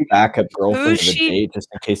bring a Wait, backup girlfriend who's to the she- date just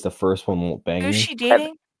in case the first one won't bang Who's you. she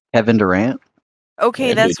dating? Kevin Durant. Okay,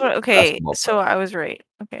 Yeah, that's dude, what. Okay, basketball so I was right.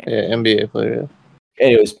 Okay. Yeah, NBA player.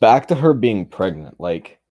 Anyways, back to her being pregnant.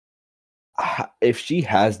 Like, if she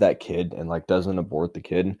has that kid and like doesn't abort the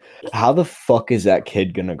kid, how the fuck is that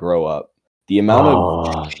kid gonna grow up? The amount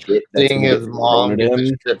Oh. of shit that's Seeing gonna his get mom thrown get at the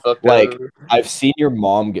him. shit fucked Like, out of her. I've seen your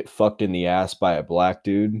mom get fucked in the ass by a black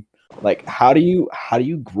dude. Like, how do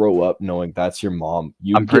you grow up knowing that's your mom?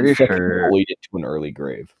 You I'm get pretty fucking sure- bullied into an early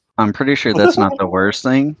grave. I'm pretty sure that's not the worst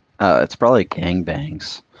thing. It's probably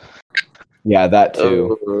gangbangs. Yeah, that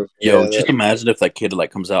too. Oh, Yo, yeah, just imagine if that kid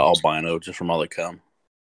like comes out albino just from all the cum.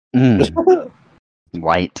 Mm,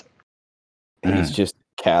 white. He's just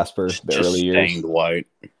Casper, the Just early years. stained white.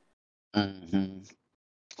 Mhm.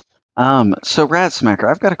 So Rat Smacker,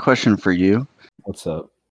 I've got a question for you. What's up?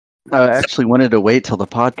 I actually wanted to wait till the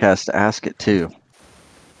podcast to ask it too.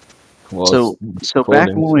 Well, So it's back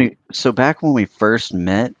recording, when we first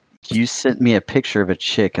met, you sent me a picture of a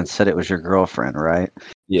chick and said it was your girlfriend, right?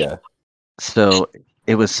 yeah. So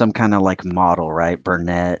it was some kind of like model, right?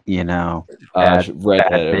 Brunette, you know. Bad- Redhead.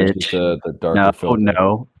 bad It was bitch. just the darker No, filter.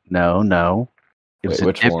 no. It Wait, was a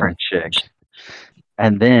which one? different chick.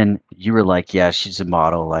 And then you were like, yeah, she's a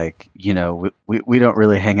model. Like, we don't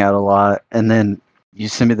really hang out a lot. And then you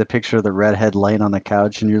send me the picture of the redhead laying on the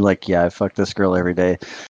couch, and you're like, yeah, I fuck this girl every day.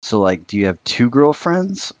 So, like, do you have two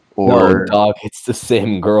girlfriends? No, Or dog, it's the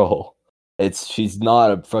same girl. She's not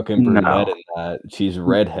a fucking brunette No. in that. She's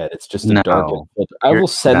redhead. It's just a No. darkened filter. I You're- will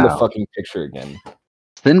send the no. fucking picture again.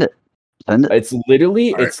 Send it. It's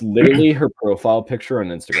literally Alright. her profile picture on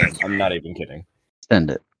Instagram. I'm not even kidding. Send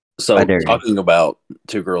it. So I dare you. talking about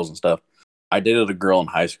two girls and stuff, I dated a girl in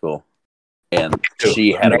high school, and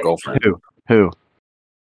she had a girlfriend. Who?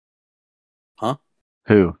 Huh?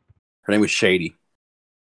 Who? Her name was Shady.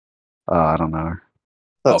 I don't know her.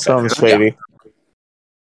 That Okay. sounds Yeah. shady.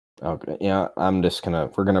 Okay, yeah,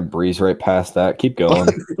 we're gonna breeze right past that. Keep going.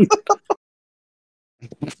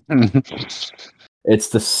 It's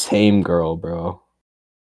the same girl, bro.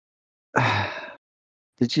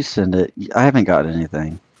 Did you send it? I haven't got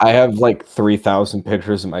anything. I have like 3,000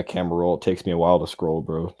 pictures in my camera roll. It takes me a while to scroll,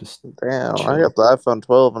 bro. Just Damn, chill. I got the iPhone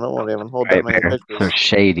 12 and it won't even hold that Right many there. pictures. So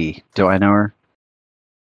Shady. Do I know her?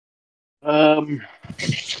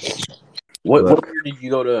 What Look. year did you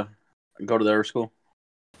go to their school?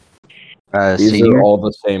 These Senior? are all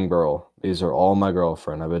the same girl. These are all my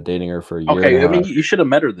girlfriend. I've been dating her for a year Okay, and I a mean, half. you should have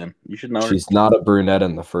met her then. You should know her. She's not a brunette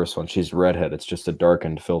in the first one. She's redhead. It's just a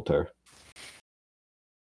darkened filter.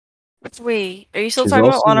 Wait, are you still She's talking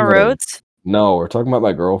about also Lana red. Rhodes? No, we're talking about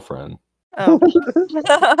my girlfriend. Oh.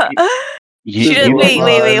 You- She did, you-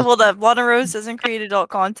 wait, hold up. Lana Rhodes doesn't create adult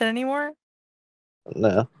content anymore?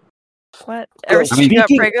 No. What? Ever Yo, since she got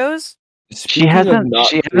speaking- Pregos? She Speaking of hasn't. not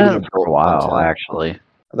She creating hasn't for a adult while, content, actually.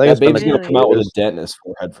 I think that it's been babe's a gonna Really? come out with a years. dent in his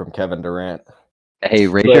forehead from Kevin Durant. Hey,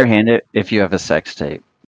 raise But- your hand if you have a sex tape.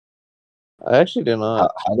 I actually do How,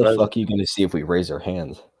 not. how the fuck are you gonna see if we raise our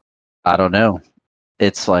hands? I don't know.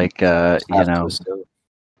 It's like Just have to assume.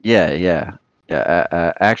 yeah.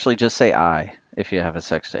 Actually, just say I if you have a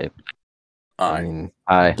sex tape. I mean,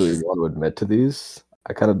 I. do you want to admit to these?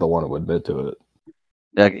 I kind of don't want to admit to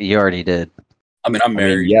it. You already did. I'm I mean,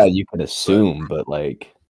 married. yeah, you can assume, but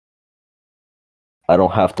like, I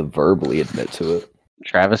don't have to verbally admit to it.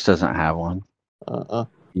 Travis doesn't have one.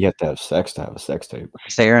 You have to have sex to have a sex tape.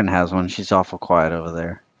 Saren has one. She's awful quiet over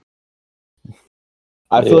there.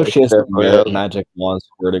 I feel Yeah, like she has a definitely merit does. magic wand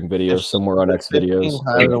squirting video somewhere on X videos. 15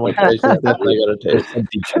 times in one place, you definitely got a There's tape. some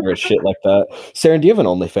degenerate shit like that. Saren, do you have an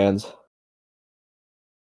OnlyFans?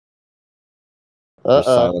 Her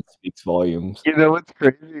silence speaks volumes. You know what's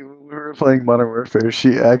crazy? When we were playing Modern Warfare,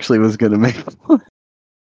 she actually was gonna make one.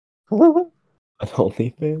 An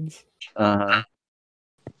OnlyFans? Uh-huh.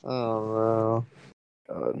 Oh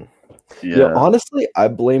God. Yeah. Yeah, honestly, I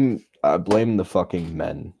blame the fucking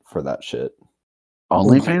men for that shit.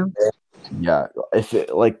 OnlyFans? Yeah, if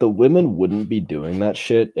it, like the women wouldn't be doing that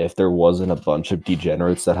shit if there wasn't a bunch of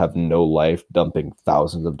degenerates that have no life dumping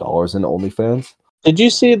thousands of dollars in OnlyFans. Did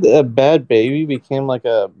you see that Bad Baby became like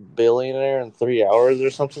a billionaire in 3 hours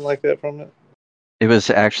or something like that from it? It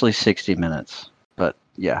was actually 60 minutes. But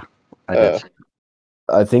yeah, I did.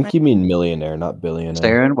 I think you mean millionaire, not billionaire.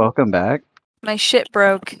 Saren, welcome back. My shit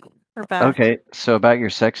broke. We're back. Okay, so about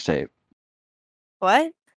your sex tape.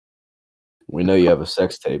 What? We know you have a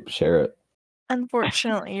sex tape. Share it.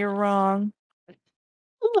 Unfortunately, you're wrong.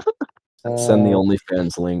 Send the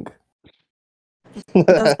OnlyFans link. It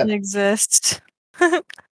doesn't exist.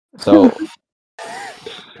 So,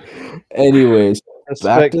 anyways, back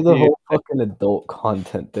Respect to the you. whole fucking adult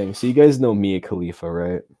content thing. So you guys know Mia Khalifa,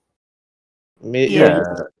 right? Me, Yeah.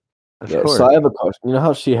 Of Yeah. course. So I have a question. You know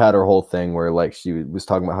how she had her whole thing where like she was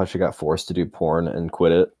talking about how she got forced to do porn and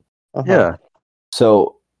quit it? Uh-huh. Yeah.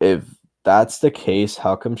 So if that's the case,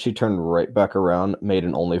 how come she turned right back around, made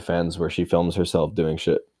an OnlyFans where she films herself doing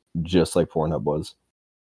shit just like Pornhub was?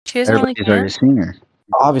 She has an Everybody's already OnlyFans? seen her.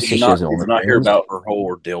 Obviously, she has an Did you not hear OnlyFans. about her whole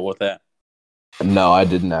ordeal with that? No, I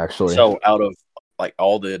didn't actually. So out of like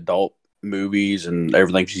all the adult movies and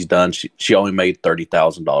everything she's done, she only made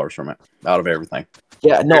 $30,000 from it out of everything.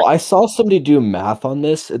 Yeah, no, I saw somebody do math on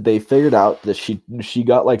this. They figured out that she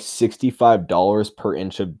got like $65 per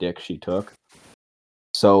inch of dick she took.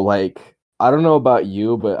 So like, I don't know about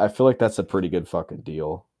you, but I feel like that's a pretty good fucking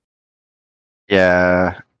deal.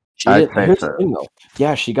 Yeah. Here's say the so. thing though.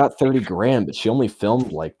 Yeah, she got 30 grand, but she only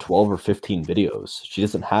filmed like 12 or 15 videos. She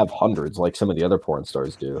doesn't have hundreds like some of the other porn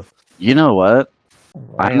stars do. You know what?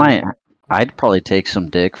 Man. I'd probably take some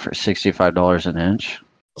dick for $65 an inch.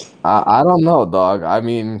 I don't know, dog. I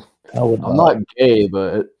mean, I would I'm not gay,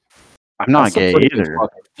 but I'm not that's a gay pretty good either,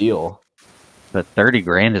 fucking deal. but 30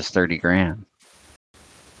 grand is 30 grand.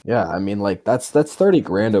 Yeah, I mean, like that's 30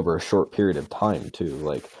 grand over a short period of time too.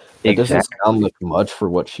 Like It doesn't sound like much for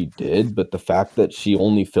what she did, but the fact that she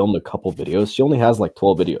only filmed a couple videos, she only has like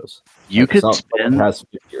 12 videos. You Like, it's could not like spend it has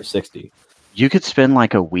 50 or 60. you could spend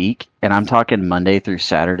like a week, and I'm talking Monday through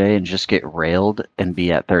Saturday, and just get railed and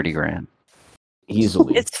be at 30 grand.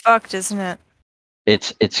 Easily. It's fucked, isn't it?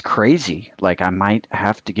 It's crazy. Like I might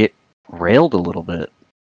have to get railed a little bit.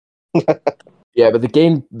 Yeah, but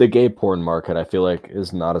the gay porn market, I feel like,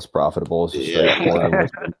 is not as profitable as the straight Yeah. porn and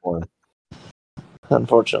lesbian porn.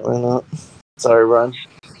 Unfortunately not. Sorry, Brian.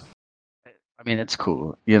 I mean, it's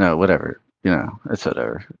cool. You know, whatever. You know, it's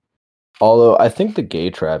whatever. Although I think the gay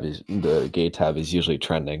tab is usually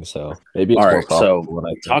trending, so maybe it's All more right, so profitable than I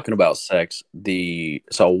think. talking about sex,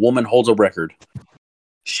 so a woman holds a record.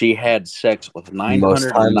 She had sex with Most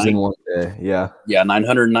times in 919 one day. Yeah.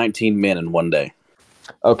 919 men in one day.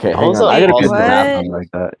 Okay, How hang is on. that I gotta possible? do math What? on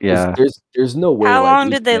Like that. this. Yeah. There's no way. How like, long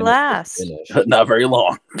these did they men would last? finish. Not very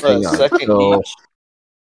long. A Hang on. second So- each.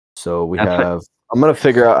 So we That's like- have. I'm gonna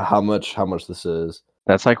figure out how much this is.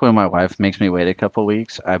 That's like when my wife makes me wait a couple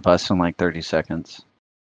weeks. I bust in like 30 seconds.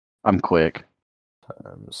 I'm quick.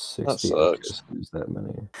 60. sucks. Okay, so there's that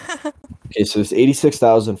many. Okay, so it's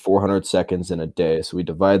 86,400 seconds in a day. So we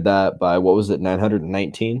divide that by what was it?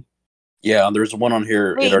 919. Yeah, there's one on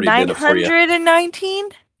here. Wait, it already did it for you. 919?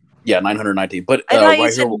 Yeah, 919. But I thought you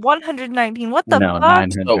right said here, 119. What the No, fuck?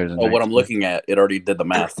 900. so what I'm looking at, it already did the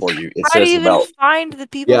math for you. It How do says you even about find the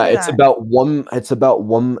people? Yeah, for it's that? about one. It's about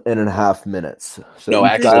 1.5 minutes. So No,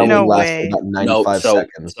 each actually- guy only No lasts way. about no. 95 So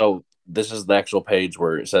seconds. so this is the actual page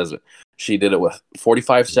where it says it. She did it with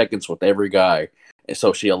 45 seconds with every guy, and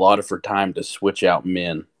so she allotted for time to switch out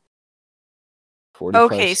men. 45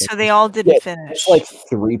 Okay, so seconds. they all didn't Yeah, finish. It's like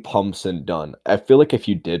 3 pumps and done. I feel like if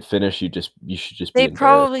you did finish, you should just be They embarrassed.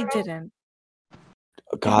 probably didn't.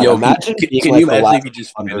 God, Yo, imagine can being you like imagine the if you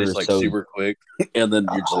just last finished 100 or like so- super quick, and then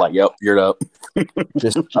you're just like, "Yep, you're up."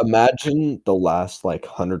 Just imagine the last like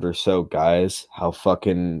 100 or so guys, how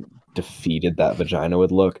fucking defeated that vagina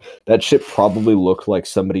would look. That shit probably looked like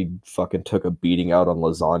somebody fucking took a beating out on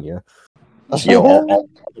lasagna. Yo, all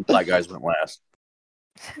the black guys went last.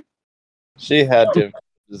 She had to have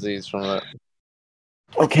disease from it.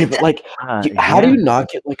 Okay, but like, Uh, how do yeah. you not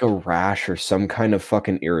get like a rash or some kind of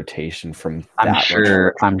fucking irritation from that? I'm much sure.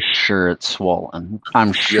 work? I'm sure it's swollen.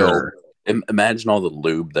 I'm sure. Imagine all the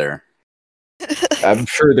lube there. I'm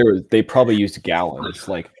sure they probably used gallons.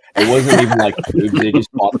 Like it wasn't even like lube, they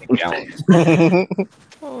just bought the gallons.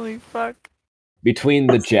 Holy fuck. Between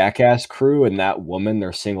the Jackass crew and that woman,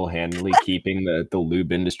 they're single-handedly keeping the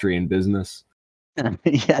lube industry in business.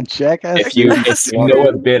 Yeah, Jackass. If you Jackass know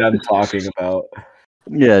what bit I'm talking about.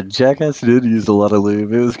 Yeah, Jackass did use a lot of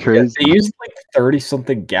lube. It was Yeah, crazy. they used like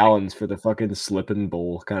 30-something gallons for the fucking slipping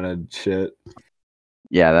bowl kind of shit.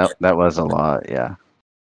 Yeah, that was a lot. Yeah.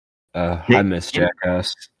 I miss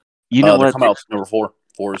Jackass. You know They're what? coming out number 4.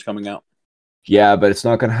 4 is coming out. Yeah, but it's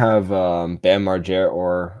not gonna have Bam Margera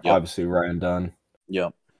or Yep. obviously Ryan Dunn.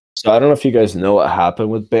 Yep. So I don't know if you guys know what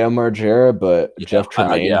happened with Bam Margera, but Yeah, Jeff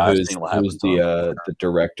Tremaine, I've who's seen what happened to the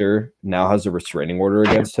director, now has a restraining order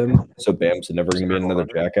against him. So Bam's never going to be in another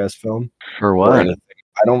Jackass film For or what?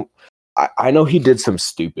 anything. I know he did some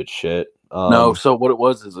stupid shit. No, so what it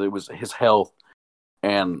was his health,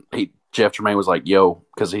 and Jeff Tremaine was like, "Yo,"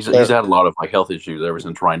 because he's had a lot of like health issues ever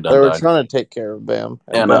since Ryan They Dunn were died. trying to take care of Bam.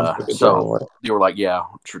 And, Bam took it the so- wrong way. They were like, "Yeah."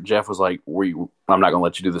 Jeff was like, I'm not gonna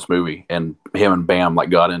let you do this movie," and him and Bam like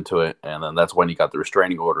got into it, and then that's when he got the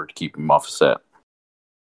restraining order to keep him off the set.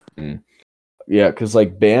 Yeah, because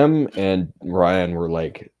like Bam and Ryan were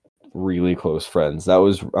like really close friends. That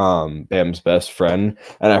was Bam's best friend,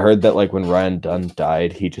 and I heard that like when Ryan Dunn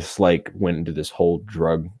died, he just like went into this whole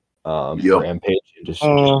drug Yep. rampage and just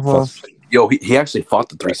Mhm. Yo, he actually fought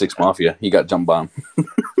the 3-6 Mafia. He got jumped by him.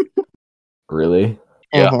 really.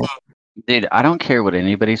 Yeah. Mhm. Dude, I don't care what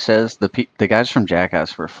anybody says. The guys from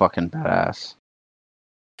Jackass were fucking badass.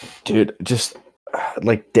 Dude, just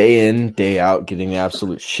like day in, day out, getting the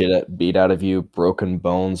absolute shit beat out of you, broken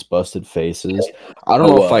bones, busted faces. I don't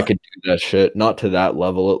know if I could do that shit. Not to that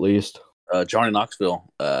level, at least. Johnny Knoxville,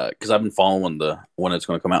 because I've been following when it's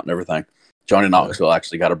going to come out and everything. Johnny Knoxville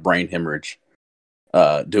actually got a brain hemorrhage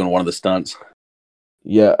doing one of the stunts.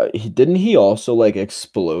 Yeah, didn't he also like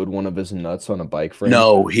explode one of his nuts on a bike frame?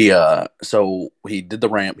 No, he did the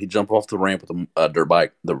ramp. He jumped off the ramp with a dirt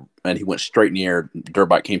bike, and he went straight in the air. Dirt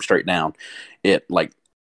bike came straight down. It like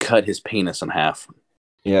cut his penis in half.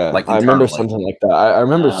 Yeah, like, I remember internally. something like that. I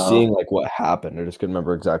remember No. seeing like what happened. I just couldn't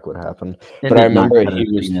remember exactly what happened. It But I did not remember cut he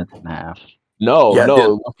his was- penis in half. No, Yeah, no, dude.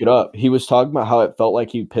 look it up. He was talking about how it felt like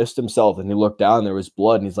he pissed himself, and he looked down, there was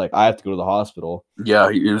blood, and he's like, "I have to go to the hospital."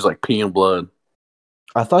 Yeah, he was like peeing blood.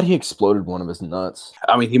 I thought he exploded one of his nuts.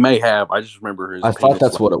 I mean, he may have. I just remember his. I thought penis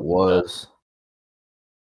that's what it like- was.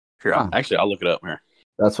 Here, Huh. actually, I'll look it up here.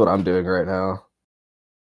 That's what I'm doing right now.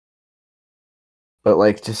 But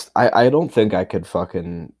like, just I don't think I could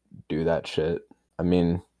fucking do that shit. I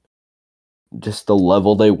mean, just the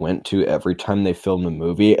level they went to every time they filmed a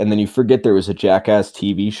movie, and then you forget there was a Jackass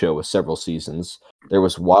TV show with several seasons. There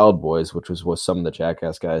was Wild Boys, which was with some of the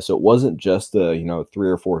Jackass guys. So it wasn't just the 3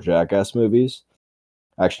 or 4 Jackass movies.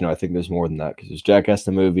 Actually, no, I think there's more than that because there's Jackass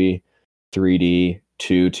the movie, 3D,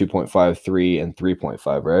 2, 2.5, 3, and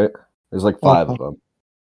 3.5. Right? There's like 5 of them.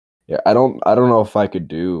 Yeah, I don't know if I could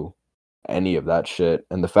do any of that shit.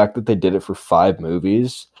 And the fact that they did it for 5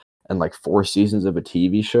 movies and like 4 seasons of a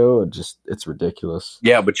TV show, it's ridiculous.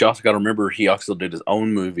 Yeah, but you also got to remember he also did his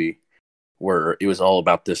own movie where it was all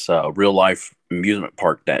about this real life amusement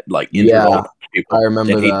park that like injured all the people. I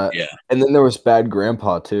remember that. Yeah. And then there was Bad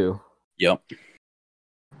Grandpa too. Yep.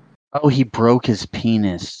 Oh, he broke his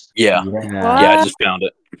penis. Yeah. What? Yeah, I just found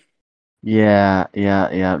it. Yeah.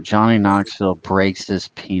 Johnny Knoxville breaks his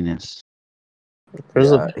penis.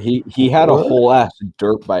 There's Yeah, he had a whole ass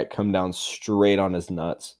dirt bike come down straight on his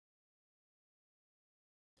nuts.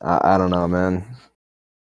 I don't know, man.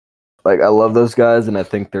 Like, I love those guys, and I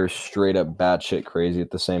think they're straight up batshit crazy at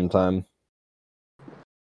the same time.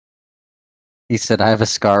 He said, "I have a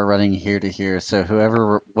scar running here to here." So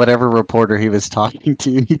whatever reporter he was talking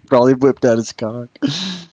to, he probably whipped out his cock.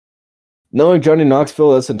 Knowing Johnny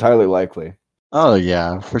Knoxville, that's entirely likely. Oh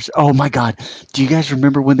yeah, for sure. Oh my God, do you guys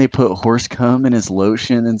remember when they put horse cum in his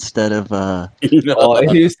lotion instead of Oh,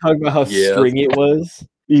 he was talking about how Yeah. stringy it was.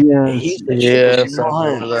 Yes. Yes, I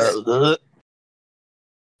remember that.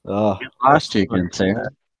 Oh, Last weekend, Sarah.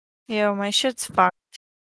 Yo, my shit's fucked.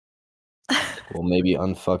 well, maybe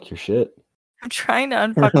unfuck your shit. I'm trying to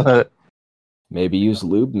unfuck. Maybe use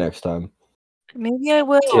lube next time. Maybe I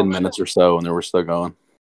will. 10 minutes or so, and then we're still going.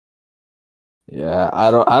 Yeah, I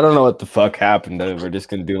don't know what the fuck happened. We're just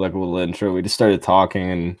gonna do like a little intro. We just started talking,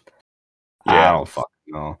 and I Yeah. don't fucking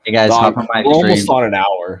know. Hey guys, Dog, hop on my we're almost stream. on an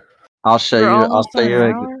hour. I'll show We're you. I'll almost show on you.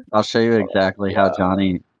 an hour? I'll show you exactly how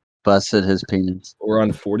Johnny busted his penis. We're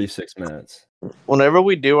on 46 minutes. Whenever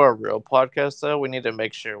we do our real podcast, though, we need to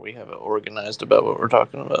make sure we have it organized about what we're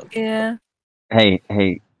talking about. Yeah.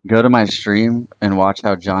 Hey, go to my stream and watch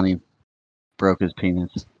how Johnny broke his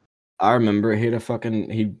penis. I remember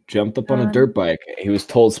he jumped up on a dirt bike. He was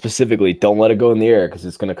told specifically, don't let it go in the air because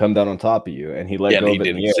it's going to come down on top of you. And he let Yeah, go and he of it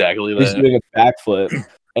did in the air. exactly He's that. doing a backflip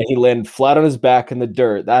and he landed flat on his back in the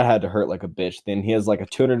dirt. That had to hurt like a bitch. Then he has like a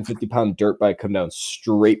 250-pound dirt bike come down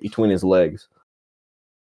straight between his legs.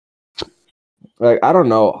 Like, I don't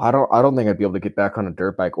know. I don't think I'd be able to get back on a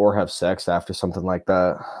dirt bike or have sex after something like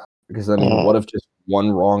that. Because I mean, what if just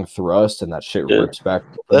one wrong thrust and that shit Dude, rips back?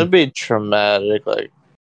 That'd be traumatic, like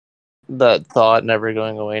that thought never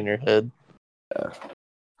going away in your head.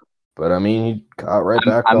 But I mean, he got right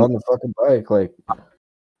back on the fucking bike. Like,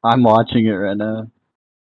 I'm watching it right now.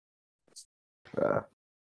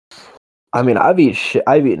 I mean, I've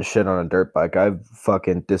eaten shit on a dirt bike. I've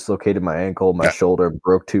fucking dislocated my ankle, my shoulder, and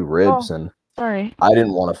broke 2 ribs, and Sorry. I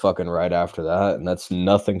didn't want to fucking ride after that. And that's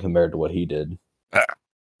nothing compared to what he did.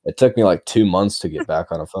 It took me like 2 months to get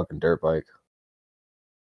back on a fucking dirt bike.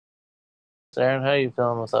 Saren, how you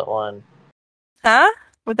feeling with that wine? Huh?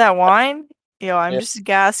 With that wine? Yo, I'm Yeah. just a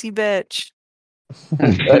gassy bitch.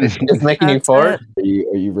 It's making you That's fart? it.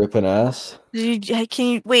 Are you ripping ass? Can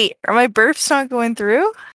you wait? Are my burps not going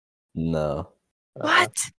through? No.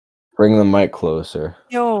 What? Bring the mic closer.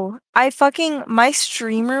 Yo, my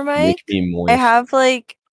streamer mic. Make me moist. I have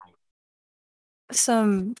like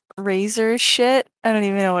some razor shit. I don't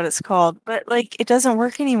even know what it's called, but like it doesn't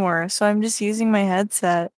work anymore. So I'm just using my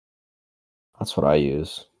headset. That's what I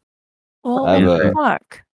use. Well, I have what the a-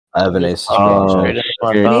 fuck? I have an Asus Oh. Strong Straight Jet. into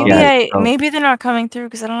my Maybe phone. Yeah, so- Maybe they're not coming through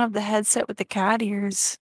because I don't have the headset with the cat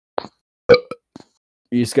ears.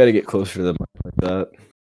 You just got to get closer to the mic like that.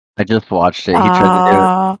 I just watched it.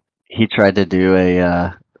 He tried to do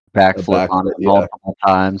a backflip on it backflip, yeah. multiple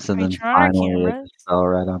times, and Are you then trying on finally it cameras? fell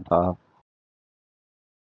right on top.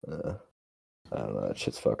 I don't know. That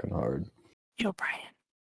shit's fucking hard. Yo, Brian.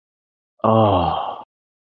 Oh,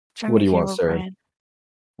 Turn What do your you want, camera, sir? Brian.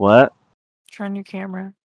 what? Turn your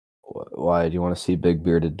camera. Why do you want to see Big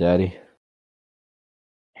Bearded Daddy?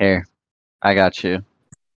 Here, I got you.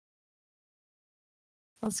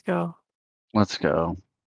 Let's go. Let's go.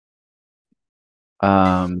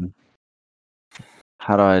 How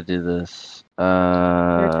do I do this?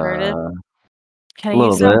 Retarded? Can I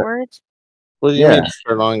little use that bit. word? What do you Yeah. mean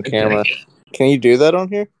turn on camera? Can you do that on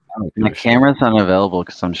here? I don't give My a shit. camera's unavailable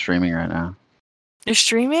because I'm streaming right now. You're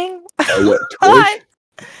streaming? Oh, what, Twitch? What?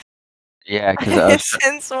 Yeah, because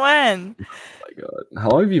Since when? Oh my god. How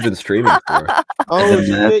long have you been streaming for? Oh 7 shit!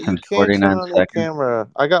 minutes You and can't turn 49 on your seconds. camera.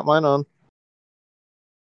 I got mine on.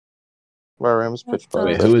 Wow, Rams pitch What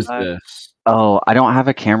Wait, the who is fuck? this? Oh, I don't have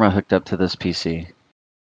a camera hooked up to this PC.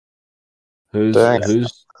 Thanks.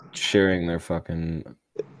 Who's sharing their fucking?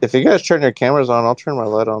 If you guys turn your cameras on, I'll turn my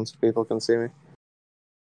light on so people can see me.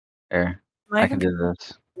 There, My I can do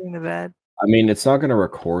this. in the bed. I mean, it's not gonna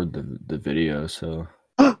record the video, so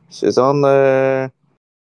She's on there.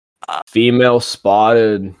 female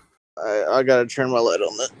spotted. I gotta turn my light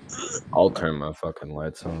on. That. I'll turn my fucking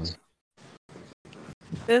lights on.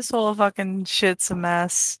 This whole fucking shit's a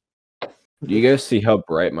mess. Do you guys see how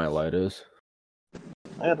bright my light is?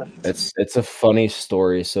 It's a funny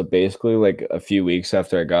story. So basically, like a few weeks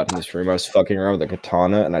after I got in this room, I was fucking around with a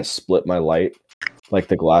katana and I split my light, like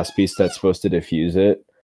the glass piece that's supposed to diffuse it,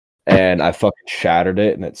 and I fucking shattered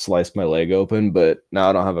it and it sliced my leg open. But now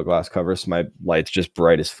I don't have a glass cover, so my light's just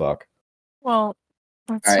bright as fuck. Well,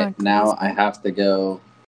 that's All not right, now crazy. I have to go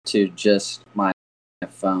to just my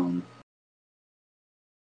phone.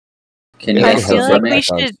 Can you Yeah, I guys feel still like hear we me?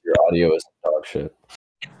 should- Your audio is dog shit.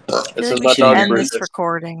 I This feel is like my we should dog end Bridget. this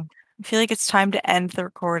recording. I feel like it's time to end the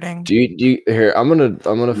recording. Do you here? I'm gonna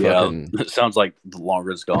Yeah, fucking. it sounds like the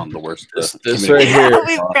longer it's gone, the worse. This communication right here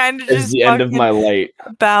We've kind of is just the end of fucking my light.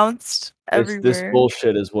 bounced This everywhere.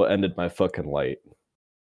 bullshit is what ended my fucking light.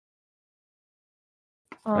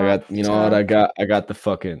 Oh, I got, you know what? suck. I got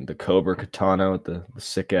the Cobra katana with the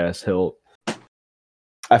sick ass hilt.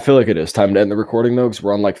 I feel like it is time to end the recording though, because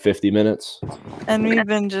we're on like 50 minutes. And we've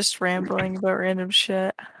been just rambling about random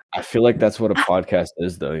shit. I feel like that's what a podcast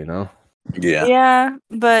is, though. You know, Yeah. Yeah,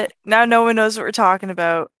 but now no one knows what we're talking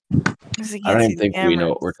about. 'cause they I can't don't see even the think we know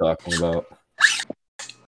what cameras. we're talking about.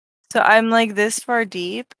 So I'm like this far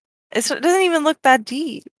deep. It doesn't even look that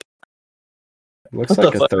deep. It looks What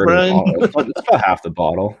like the a fuck, third Brian? of the bottle. It's about half the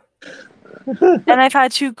bottle. And I've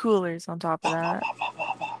had 2 coolers on top of that.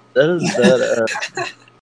 That is badass.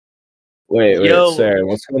 Wait, Yo. Sarah,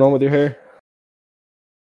 what's going on with your hair?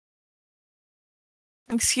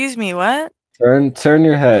 Excuse me, what? Turn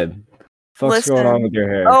your head. Fuck's going on Listen. with your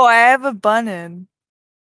hair? Oh, I have a bun in.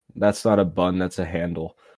 That's not a bun. That's a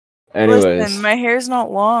handle. Anyways, Listen, my hair's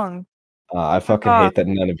not long. I fucking off. hate that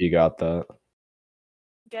none of you got that.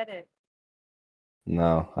 Get it.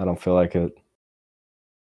 No, I don't feel like it.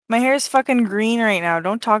 My hair's fucking green right now.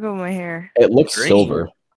 Don't talk about my hair. It looks Green? silver.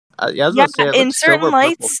 I was Yeah, gonna say, it in looks certain silver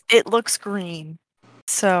lights, it looks green.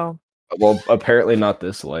 So, Well, apparently not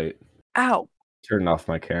this light. ow. Turning off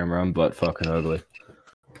my camera. I'm butt fucking ugly.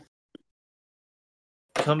 purple.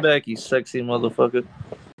 Come back, you sexy motherfucker.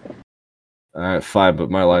 Alright, fine, but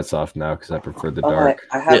my light's off now because I prefer the dark.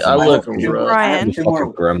 I have Yeah, I look two rough. more- I have Brian. You two fucking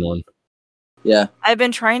more- gremlin. Yeah. I've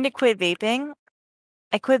been trying to quit vaping.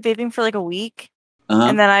 I quit vaping for like a week, Uh-huh.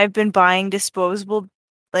 and then I've been buying disposable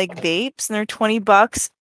like vapes, and they're $20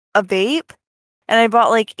 a vape, and I bought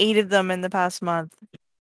like 8 of them in the past month.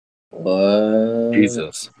 What?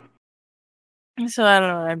 Jesus. So I don't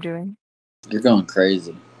know what I'm doing. You're going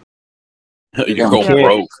crazy. You're going Yeah.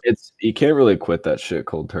 broke. You can't really quit that shit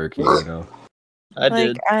cold turkey, you know. I Like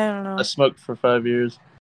did. I don't know. I smoked for 5 years.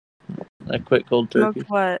 I quit cold turkey. Smoked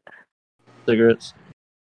what? Cigarettes.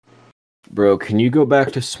 Bro, can you go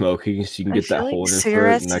back to smoking so you can I get that feel like hole in your throat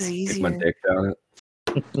cigarettes and I is can stick my easier. dick down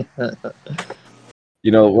it?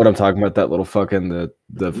 You know what I'm talking about? That little fucking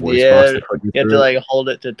the voice Yeah, box. They put in You have your to throat? like hold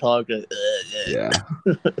it to talk. Yeah.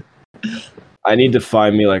 I need to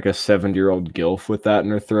find me like a 70-year-old gilf with that in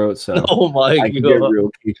her throat, so Oh my I can get god. real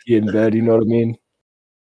kinky in bed. You know what I mean?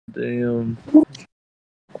 Damn.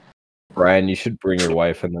 Brian, you should bring your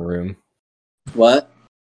wife in the room. What?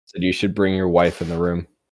 Said you should bring your wife in the room.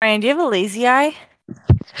 Ryan, do you have a lazy eye?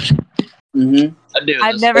 Mm-hmm. I do.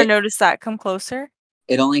 I've this. never Hey. noticed that. Come closer.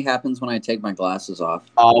 It only happens when I take my glasses off.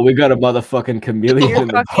 Oh, we got a motherfucking chameleon You're in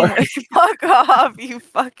the fucking park. fuck off, you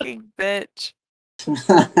fucking bitch.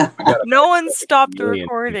 No one stopped the Chameleon.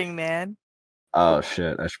 recording, man. Oh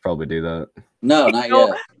shit! I should probably do that. No, not No.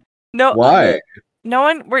 yet. No, Why? no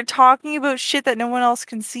one. We're talking about shit that no one else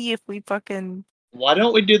can see. If we fucking, Why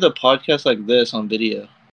don't we do the podcast like this on video?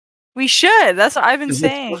 we should. That's what I've been 'Cause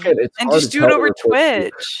it's saying. fucking- it's And hard just to do it tell over the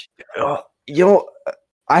recording. Twitch. You know,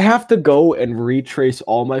 I have to go and retrace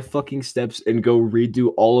all my fucking steps and go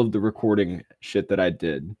redo all of the recording shit that I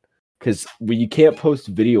did. Because you can't post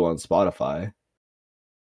video on Spotify.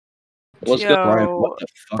 What's Yo, good? Brian, what the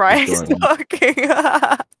fuck Brian's is going on? talking.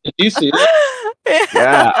 Did you see that?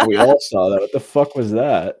 Yeah, we all saw that. What the fuck was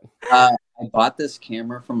that? I bought this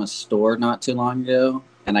camera from a store not too long ago,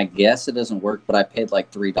 and I guess it doesn't work, but I paid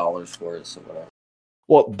like $3 for it, so whatever.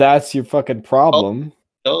 Well, that's your fucking problem.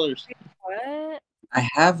 $50. What? I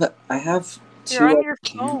have two. You're on your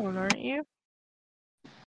other phone, aren't you?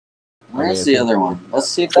 Where's Okay, the if other one? Let's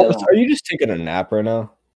see if the other one. Are you just taking a nap right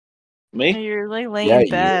now? Me? You're like laying Yeah, in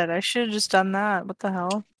you. bed. I should have just done that. What the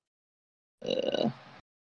hell?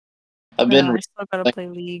 I've No, been I still gotta play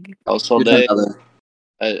League. house all Do day. another.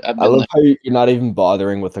 I've I been love like, how you're not even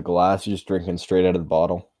bothering with a glass. You're just drinking straight out of the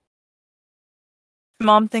bottle.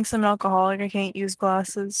 Mom thinks I'm an alcoholic. I can't use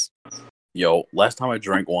glasses. Yo, last time I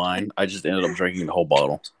drank wine, I just ended up drinking the whole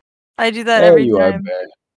bottle. I do that There every you are, time.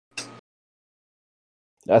 Ben.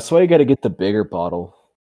 That's why you got to get the bigger bottle,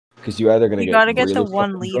 because you're either gonna You get gotta get really the 1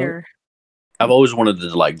 fucking drunk. liter. I've always wanted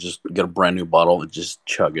to like just get a brand new bottle and just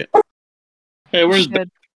chug it. hey, You where's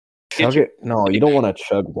should. Chug it? No, you don't want to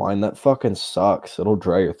chug wine. That fucking sucks. It'll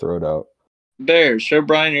dry your throat out. Bear? Show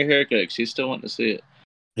Brian your haircut 'cause he's still wanting to see it.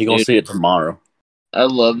 He gonna Dude. see it tomorrow. I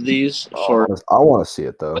love these for. I want to see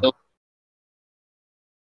it though.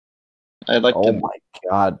 I like Oh them. my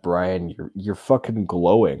god, Brian, you're fucking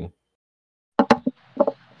glowing.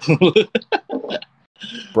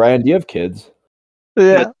 Brian, do you have kids?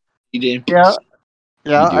 Yeah, You did. yeah,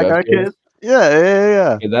 yeah. You do I have got kids? kids.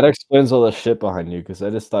 Yeah. Okay, that explains all the shit behind you, because I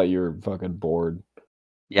just thought you were fucking bored.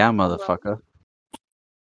 Yeah, motherfucker.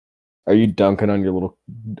 Are you dunking on your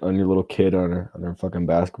little kid on her fucking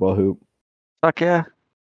basketball hoop? Fuck yeah.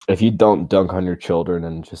 If you don't dunk on your children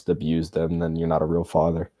and just abuse them, then you're not a real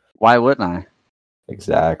father. Why wouldn't I?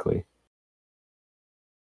 Exactly.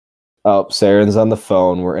 Oh, Saren's on the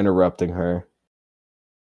phone. We're interrupting her.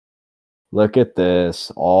 Look at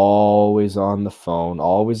this. Always on the phone.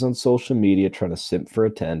 Always on social media trying to simp for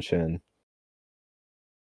attention.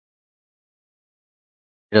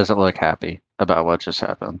 He doesn't look happy about what just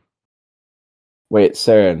happened. Wait,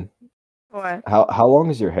 Saren, What? how long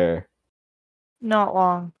is your hair? Not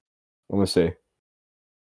long. Let me see.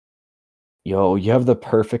 Yo, you have the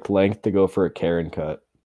perfect length to go for a Karen cut.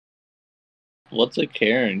 What's a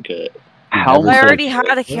Karen cut? How Never I said already Karen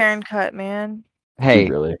had a cut? Karen cut, man. Hey,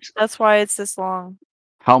 Really? That's why it's this long.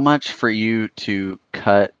 how much for you to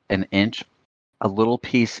cut an inch, a little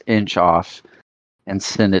piece inch off, and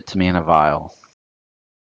send it to me in a vial?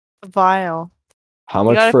 A vial. How You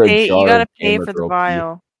much gotta for pay. a jar You gotta of pay Gamer for the Girl pee?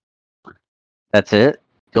 vial. That's it?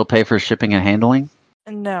 You'll pay for shipping and handling?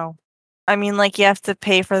 No, I mean like you have to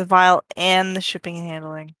pay for the vial and the shipping and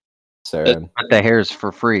handling. Saren. But the hair is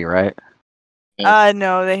for free, right?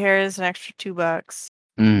 No, the hair is an extra $2.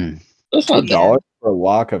 Mm. That's not Yeah. $2 for a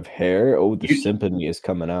lock of hair? Oh, the simp in me is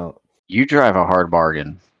coming out. You drive a hard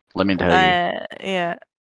bargain. Let me tell you. Yeah.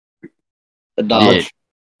 a How dollar. much?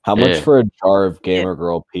 How much Yeah. for a jar of Gamer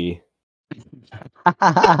Girl pee?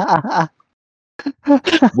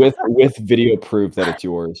 With video proof that it's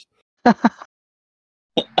yours.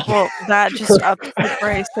 Well, that just ups the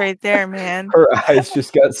price right there, man. Her eyes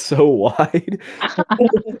just got so wide.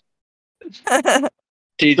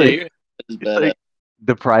 TJ, your head is It's bad. like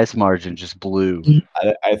the price margin just blew.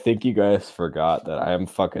 I think you guys forgot that I am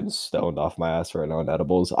fucking stoned off my ass right now on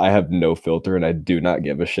edibles. I have no filter and I do not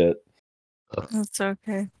give a shit. That's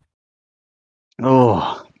okay.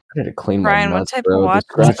 Oh, I need to clean Brian, my what nuts, type of bro. The watch is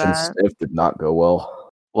scratch and that? sniff did not go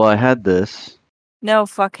well. well, I had this. No,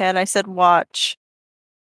 fuckhead. I said watch.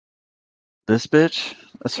 This bitch?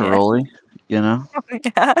 That's a Yeah. Rolly, you know?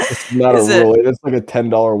 Yeah. It's not Is a it? really. That's like a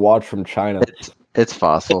 $10 watch from China. It's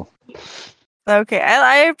Fossil. Okay,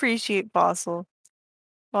 I appreciate Fossil.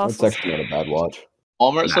 That's Fossil's actually not a bad watch.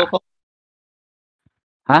 Walmart sell fossil?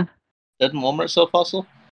 Huh? Doesn't Walmart sell fossil?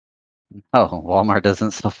 Oh, Walmart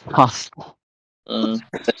doesn't sell Fossil.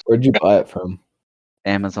 Where'd you buy it from?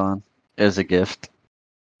 Amazon is a gift.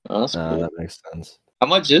 Oh, that's cool. That makes sense. How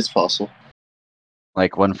much is fossil?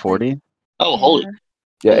 Like 140? Oh, holy.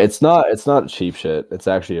 Yeah, it's not cheap shit. It's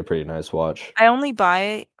actually a pretty nice watch. I only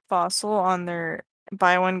buy Fossil on their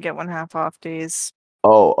buy one get one half off days.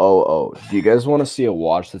 Oh. Do you guys want to see a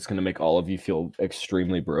watch that's gonna make all of you feel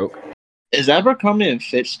extremely broke? Is Abercrombie and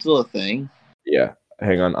Fitch still a thing? Yeah.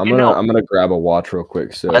 Hang on. I'm You know- gonna grab a watch real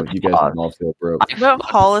quick so Let's you guys pause. can all feel broke. What about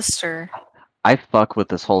Hollister? I fuck with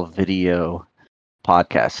this whole video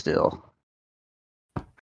podcast still.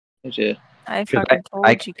 Yeah. I 'Cause fucking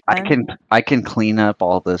told you, Ken. I can clean up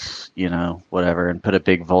all this, you know, whatever, and put a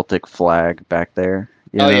big Voltic flag back there.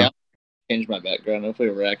 You Oh, know? yeah. Change my background if we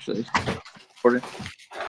were actually recording.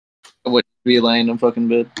 I would be laying in fucking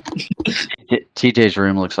bed. TJ's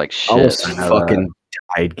room looks like shit. I almost I know fucking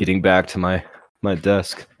died getting back to my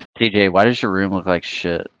desk. that. TJ, why does your room look like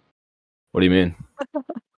shit? What do you mean?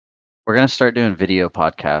 We're gonna start doing video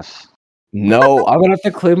podcasts. No, I'm gonna have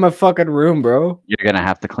to clean my fucking room, bro. You're gonna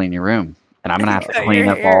have to clean your room, and I'm gonna have to Cut clean your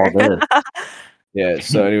up all hair. this. Yeah.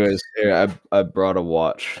 So, anyways, here I brought a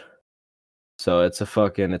watch. So it's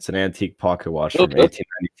an antique pocket watch from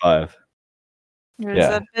 1895. Does Yeah.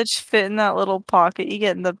 that bitch fit in that little pocket you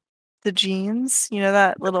get in the jeans? You know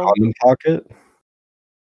that little Condom pocket.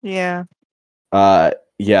 yeah.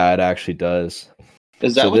 Yeah, it actually does.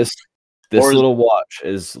 Is that So what? this or is- little watch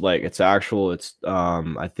is like it's I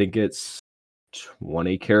think it's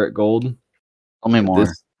 20 karat gold. Tell me more.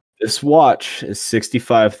 This watch is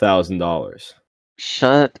 $65,000.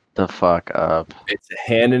 Shut the fuck up. It's a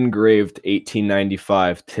hand engraved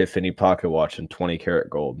 1895 Tiffany pocket watch in 20 karat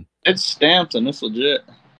gold. It's stamped and it's legit.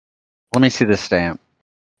 Let me see the stamp.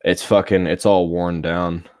 It's all worn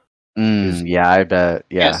down. Yeah, I bet.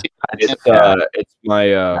 Yeah. see, It's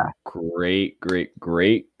my great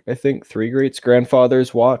I think 3 greats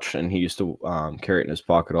grandfather's watch, and he used to carry it in his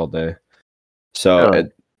pocket all day. So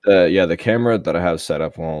Really? the camera that I have set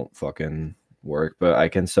up won't fucking work, but I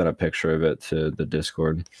can send a picture of it to the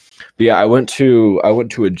Discord. But yeah, I went to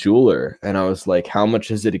a jeweler and I was like, how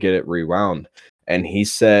much is it to get it rewound? And he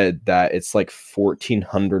said that it's like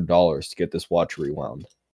 $1,400 to get this watch rewound.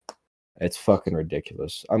 It's fucking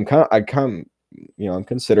ridiculous. I'm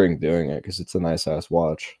considering doing it because it's a nice ass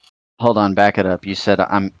watch. Hold on, back it up. You said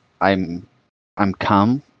I'm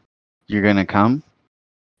come. You're gonna come?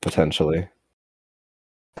 Potentially.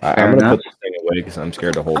 Fair I'm gonna enough. put this thing away because I'm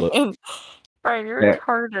scared to hold it. Right, you're Yeah.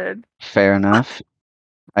 retarded. Fair enough.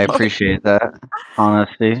 I appreciate that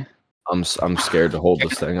honesty. I'm scared to hold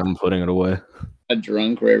this thing. I'm putting it away. A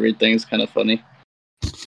drunk where everything's kind of funny.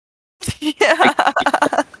 Yeah.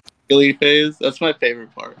 Gilly phase. That's my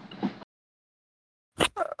favorite part.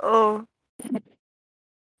 Oh.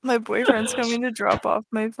 My boyfriend's coming to drop off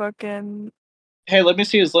my fucking Hey, let me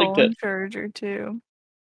see his link. phone charger too.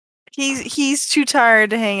 He's too tired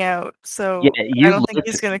to hang out, so Yeah, I don't think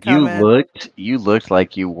he's gonna come in. You looked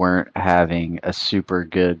like you weren't having a super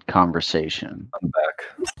good conversation. I'm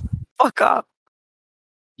back. Fuck up.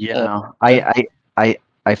 You know, I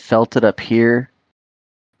felt it up here,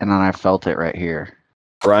 and then I felt it right here.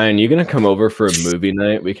 Brian, you gonna come over for a movie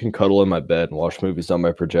night? We can cuddle in my bed and watch movies on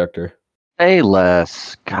my projector. Say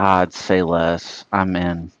less. God, say less. I'm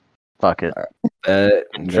in. Fuck it.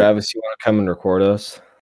 Travis, you want to come and record us?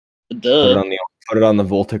 Duh. Put it on the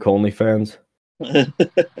Voltic OnlyFans.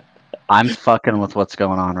 I'm fucking with what's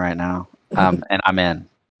going on right now. And I'm in.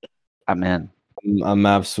 I'm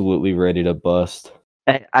absolutely ready to bust.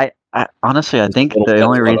 I honestly, I think the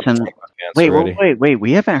only reason. Wait.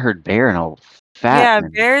 We haven't heard Bear in a fat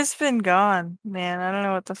minute. Bear's been gone, man. I don't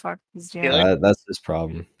know what the fuck he's doing. That's his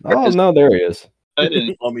problem. Oh no, there he is. I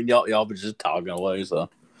mean, y'all been just talking away, so.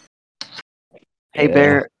 Hey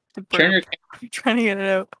Bear, Turn your I'm trying to get it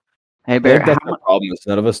out. hey I Bear, think that's the problem is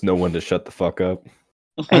none of us know when to shut the fuck up.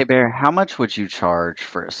 hey Bear, how much would you charge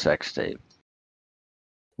for a sex tape?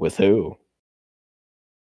 With who?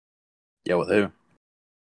 Yeah, with who?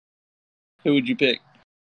 Who would you pick?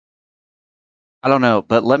 I don't know,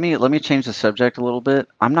 but let me change the subject a little bit.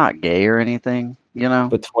 I'm not gay or anything, you know.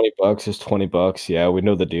 But $20 is $20. Yeah, we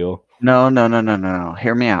know the deal. No.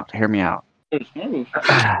 Hear me out.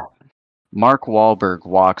 Mark Wahlberg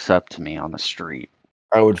walks up to me on the street.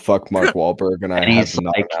 I would fuck Mark Wahlberg, and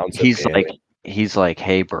he's like,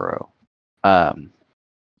 hey, bro,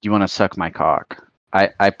 you want to suck my cock?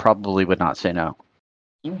 I probably would not say no.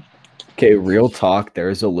 Okay, real talk.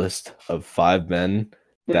 There's a list of 5 men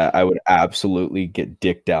that I would absolutely get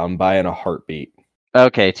dicked down by in a heartbeat.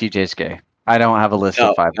 Okay, TJ's gay. I don't have a list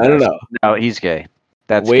of 5 guys. No, he's gay.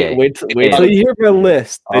 That's wait, gay. Wait till you hear my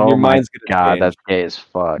list. Then your mind's gonna change. That's gay as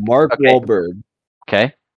fuck. Mark Wahlberg.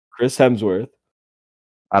 Okay. Chris Hemsworth.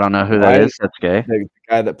 I don't know who that is. That's gay. The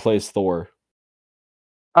guy that plays Thor.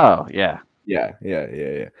 Oh yeah. Yeah.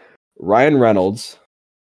 Ryan Reynolds.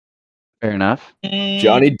 Fair enough.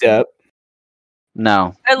 Johnny Depp.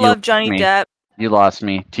 No. I love Johnny Depp. You lost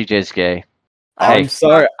me. TJ's gay. I'm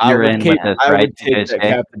sorry. I You're would in take with this, right? that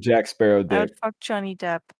Captain Jack Sparrow dick. I would fuck Johnny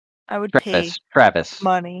Depp. I would pay Travis.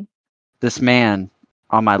 money. This man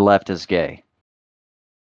on my left is gay.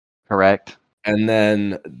 Correct? And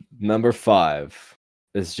then number 5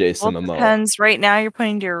 is Jason Momoa. Depends. Right now you're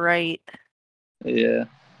pointing to your right. Yeah.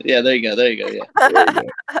 Yeah, there you go. Yeah.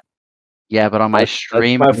 Yeah, but on my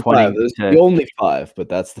stream, that's my 5. There's the only 5, but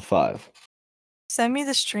that's the 5. Send me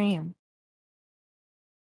the stream.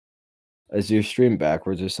 Is your stream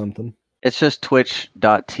backwards or something? It's just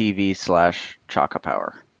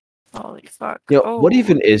twitch.tv/ChakaPower. Holy fuck. What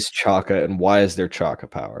even is Chaka and why is there Chaka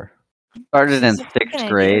Power? Started in 6th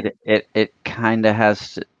grade. It kind of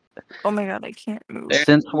has to. Oh my god, I can't move.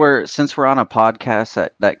 Since we're on a podcast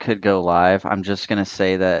that could go live, I'm just gonna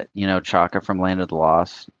say that Chaka from Land of the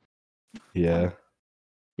Lost. Yeah.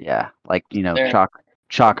 Yeah, like There.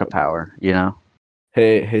 Chaka power.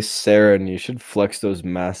 Hey, Saren, you should flex those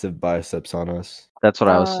massive biceps on us. That's what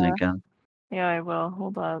I was Uh, thinking. Yeah, I will.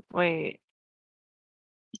 Hold up. Wait.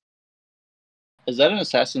 Is that an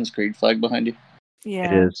Assassin's Creed flag behind you?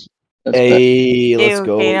 Yeah. It is. That's bad. Hey, let's Ew,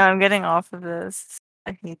 go. okay, now I'm getting off of this.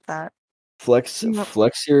 I hate that. Flex No.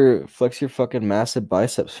 your fucking massive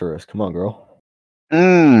biceps for us. Come on, girl.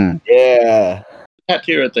 Yeah.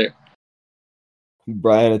 Tattoo right there.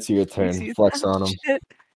 Brian, it's your You turn. see Flex that on him. shit?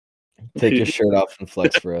 Take your shirt off and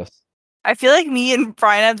flex for us. I feel like me and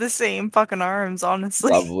Brian have the same fucking arms, honestly.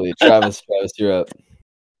 Probably. Travis, you're up.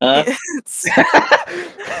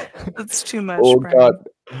 It's too much, Oh Brian. god.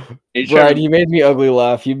 You Brian, you made me ugly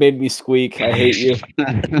laugh. You made me squeak. I hate you.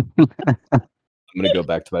 I'm gonna go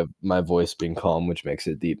back to my voice being calm, which makes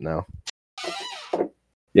it deep now.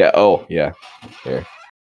 Yeah, oh yeah. Here.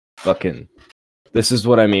 Fucking this is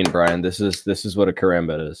what I mean, Brian. This is what a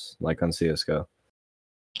karambit is, like on CSGO.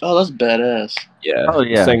 Oh, that's badass. Yeah. Oh,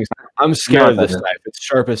 yeah. I'm scared of what this that is. knife. It's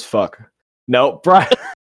sharp as fuck. No, Brian.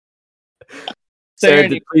 Sarah,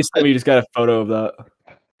 Sarah, please tell me you just got a photo of that.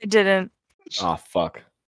 I didn't. Oh fuck.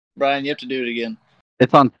 Brian, you have to do it again.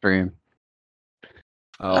 It's on stream.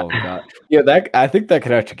 Oh god. Yeah, I think that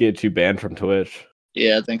could actually get you banned from Twitch.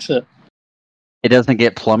 Yeah, I think so. It doesn't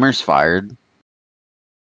get plumbers fired.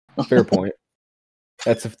 Fair point.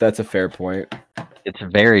 That's a fair point. It's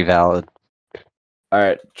very valid. All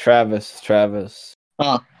right, Travis.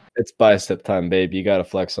 Huh. It's bicep time, babe. You gotta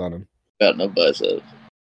flex on him. Got no biceps.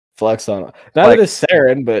 Flex on him. Not this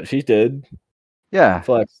Saren, but she did. Yeah.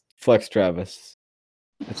 Flex, Travis.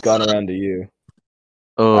 It's gone around to you.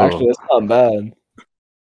 Oh. Actually, that's not bad.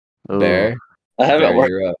 oh. Bear, I haven't Bear, worked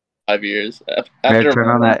you're up. in 5 years. Bear, After turn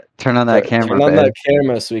on that camera, Turn on Bear. that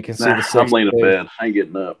camera so we can see the I'm six. laying in bed. I ain't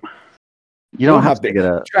getting up. You don't have to get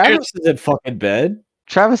up. Travis is in fucking bed.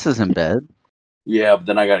 Travis is in bed. Yeah, but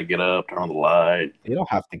then I gotta get up, turn on the light. You don't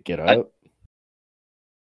have to get up.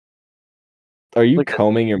 Are you Look at-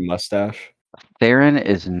 combing your mustache? Theron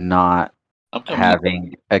is not I'm coming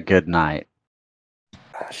having a good night.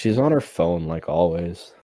 She's on her phone like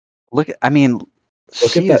always. Look at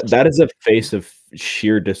That. That is a face of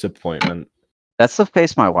sheer disappointment. That's the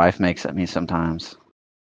face my wife makes at me sometimes.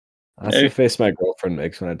 That's the face my girlfriend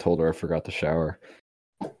makes when I told her I forgot to shower.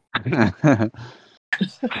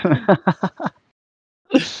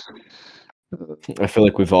 I feel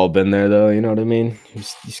like we've all been there, though. You know what I mean? You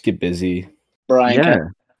just get busy. Brian, yeah. can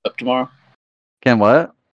I up tomorrow? Can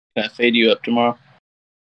what? Can I fade you up tomorrow?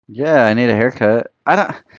 Yeah, I need a haircut. I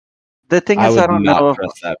don't. The thing I is, would I don't not know. If,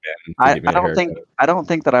 press that button. I don't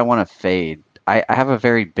think that I want to fade. I have a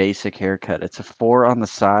very basic haircut. It's a 4 on the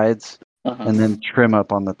sides Uh-huh. and then trim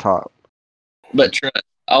up on the top. But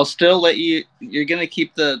I'll still let you. You're gonna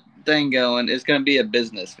keep the thing going. It's gonna be a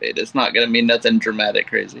business fade. It's not gonna be nothing dramatic,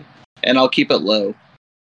 crazy. And I'll keep it low.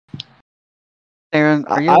 Aaron,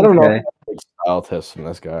 are you I don't know. okay? Big style test from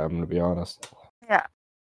this guy. I'm gonna be honest. Yeah.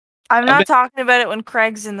 I'm not talking about it when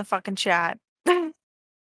Craig's in the fucking chat.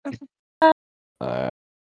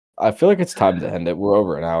 I feel like it's time to end it. We're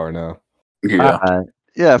over an hour now. Yeah.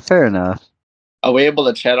 Yeah, fair enough. Are we able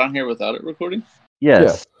to chat on here without it recording?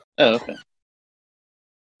 Yes. Oh, okay.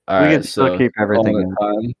 All We right, can still so keep everything calling in. it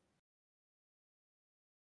time.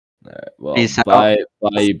 All right, well, Peace out. bye,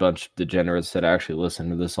 you bunch of degenerates that actually listen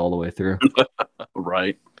to this all the way through.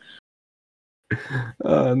 Right.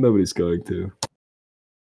 Nobody's going to.